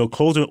 by, you know,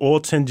 closing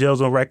all 10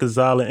 jails on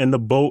Rikers Island and the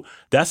Boat,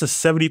 that's a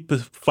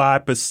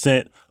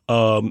 75%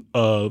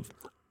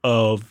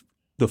 of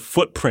the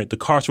footprint, the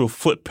carceral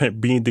footprint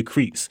being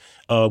decreased,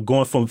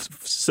 going from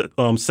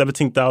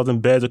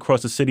 17,000 beds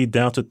across the city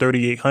down to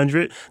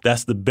 3,800.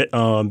 That's the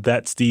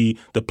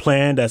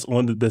plan that's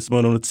on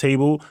the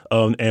table,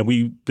 and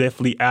we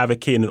definitely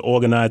advocating and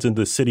organizing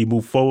the city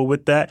move forward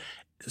with that,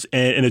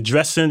 and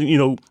addressing, you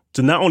know,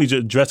 to not only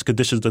address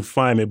conditions of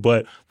confinement,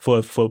 but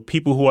for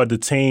people who are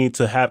detained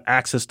to have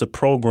access to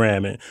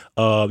programming,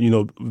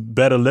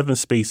 better living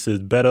spaces,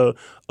 better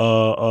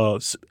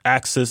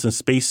access and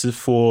spaces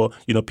for,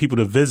 you know, people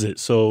to visit.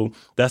 So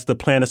that's the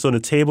plan that's on the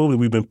table that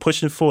we've been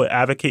pushing for,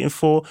 advocating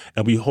for,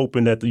 and we're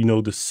hoping that, you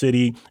know, the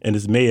city and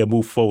its mayor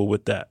move forward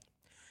with that.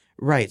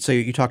 Right. So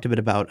you talked a bit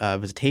about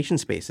visitation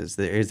spaces.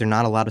 Is there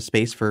not a lot of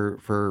space for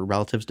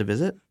relatives to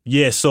visit?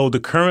 Yeah. So the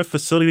current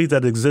facilities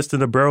that exist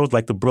in the boroughs,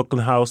 like the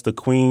Brooklyn House, the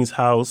Queens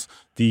House,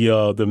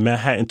 the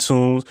Manhattan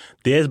Tombs,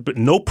 there's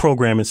no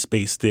programming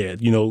space there,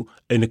 you know,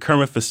 in the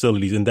current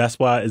facilities. And that's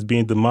why it's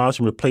being demolished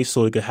and replaced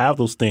so it could have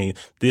those things.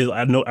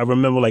 I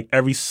remember like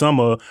every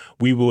summer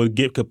we would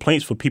get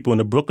complaints from people in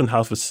the Brooklyn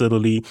House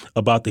facility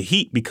about the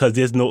heat because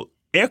there's no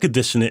air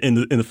conditioning in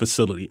the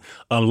facility.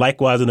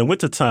 Likewise, in the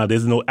wintertime,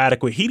 there's no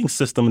adequate heating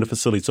system in the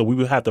facility. So we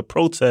would have to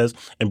protest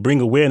and bring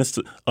awareness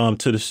to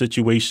the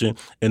situation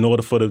in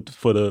order for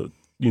the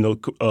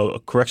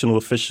correctional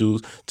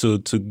officials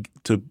to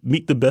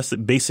meet the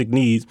basic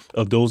needs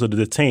of those that are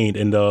detained.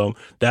 And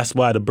that's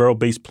why the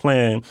borough-based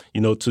plan, you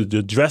know, to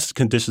address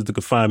conditions of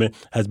confinement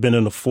has been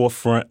in the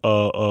forefront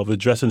of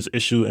addressing this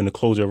issue in the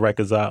closure of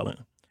Rikers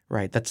Island.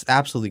 Right. That's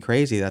absolutely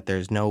crazy that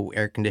there's no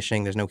air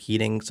conditioning, there's no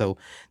heating. So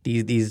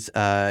these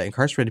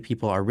incarcerated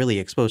people are really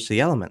exposed to the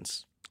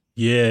elements.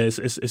 Yeah,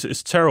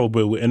 it's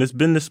terrible, and it's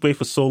been this way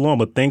for so long.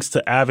 But thanks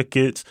to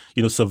advocates,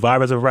 you know,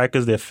 survivors of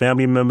Rikers, their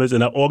family members,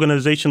 and our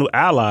organizational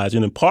allies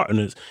and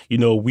partners, you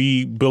know,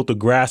 we built a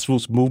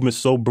grassroots movement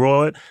so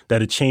broad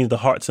that it changed the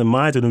hearts and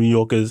minds of New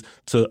Yorkers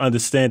to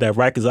understand that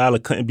Rikers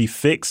Island couldn't be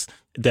fixed,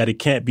 that it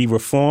can't be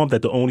reformed,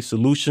 that the only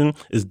solution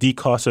is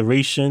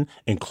decarceration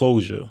and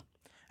closure.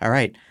 All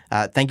right.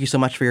 Thank you so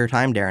much for your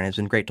time, Darren. It's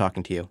been great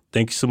talking to you.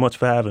 Thank you so much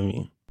for having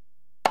me.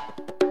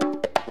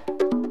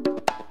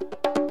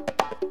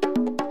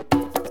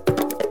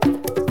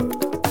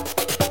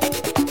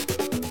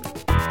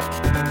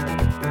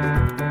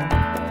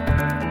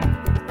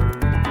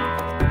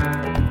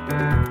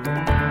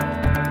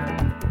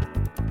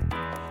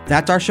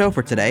 That's our show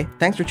for today.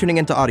 Thanks for tuning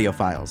into Audio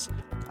Files.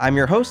 I'm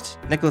your host,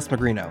 Nicholas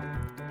Magrino.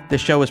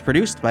 This show is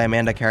produced by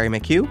Amanda Carey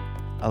McHugh.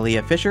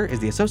 Aaliyah Fisher is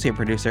the associate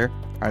producer.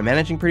 Our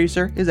managing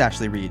producer is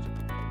Ashley Reed.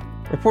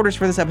 Reporters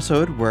for this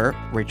episode were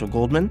Rachel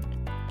Goldman,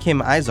 Kim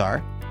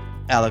Izar,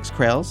 Alex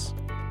Krales,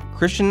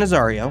 Christian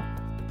Nazario,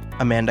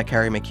 Amanda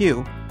Carey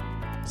McHugh,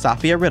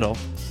 Safia Riddle,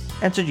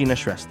 and Sajina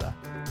Shrestha.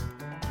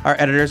 Our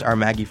editors are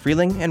Maggie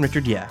Freeling and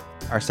Richard Yeh.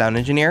 Our sound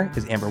engineer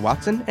is Amber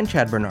Watson and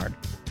Chad Bernard.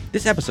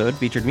 This episode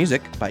featured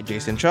music by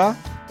Jason Shaw,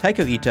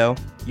 Taiko Ito,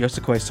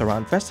 Yosakoi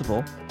Saran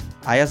Festival,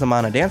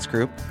 Ayazamana Dance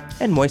Group,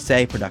 and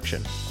Moise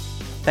Production.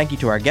 Thank you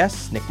to our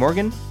guests, Nick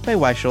Morgan, Faye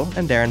Weichel,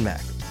 and Darren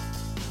Mack.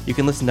 You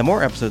can listen to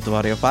more episodes of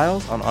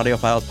Audiophiles on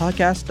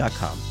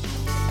audiophilespodcast.com.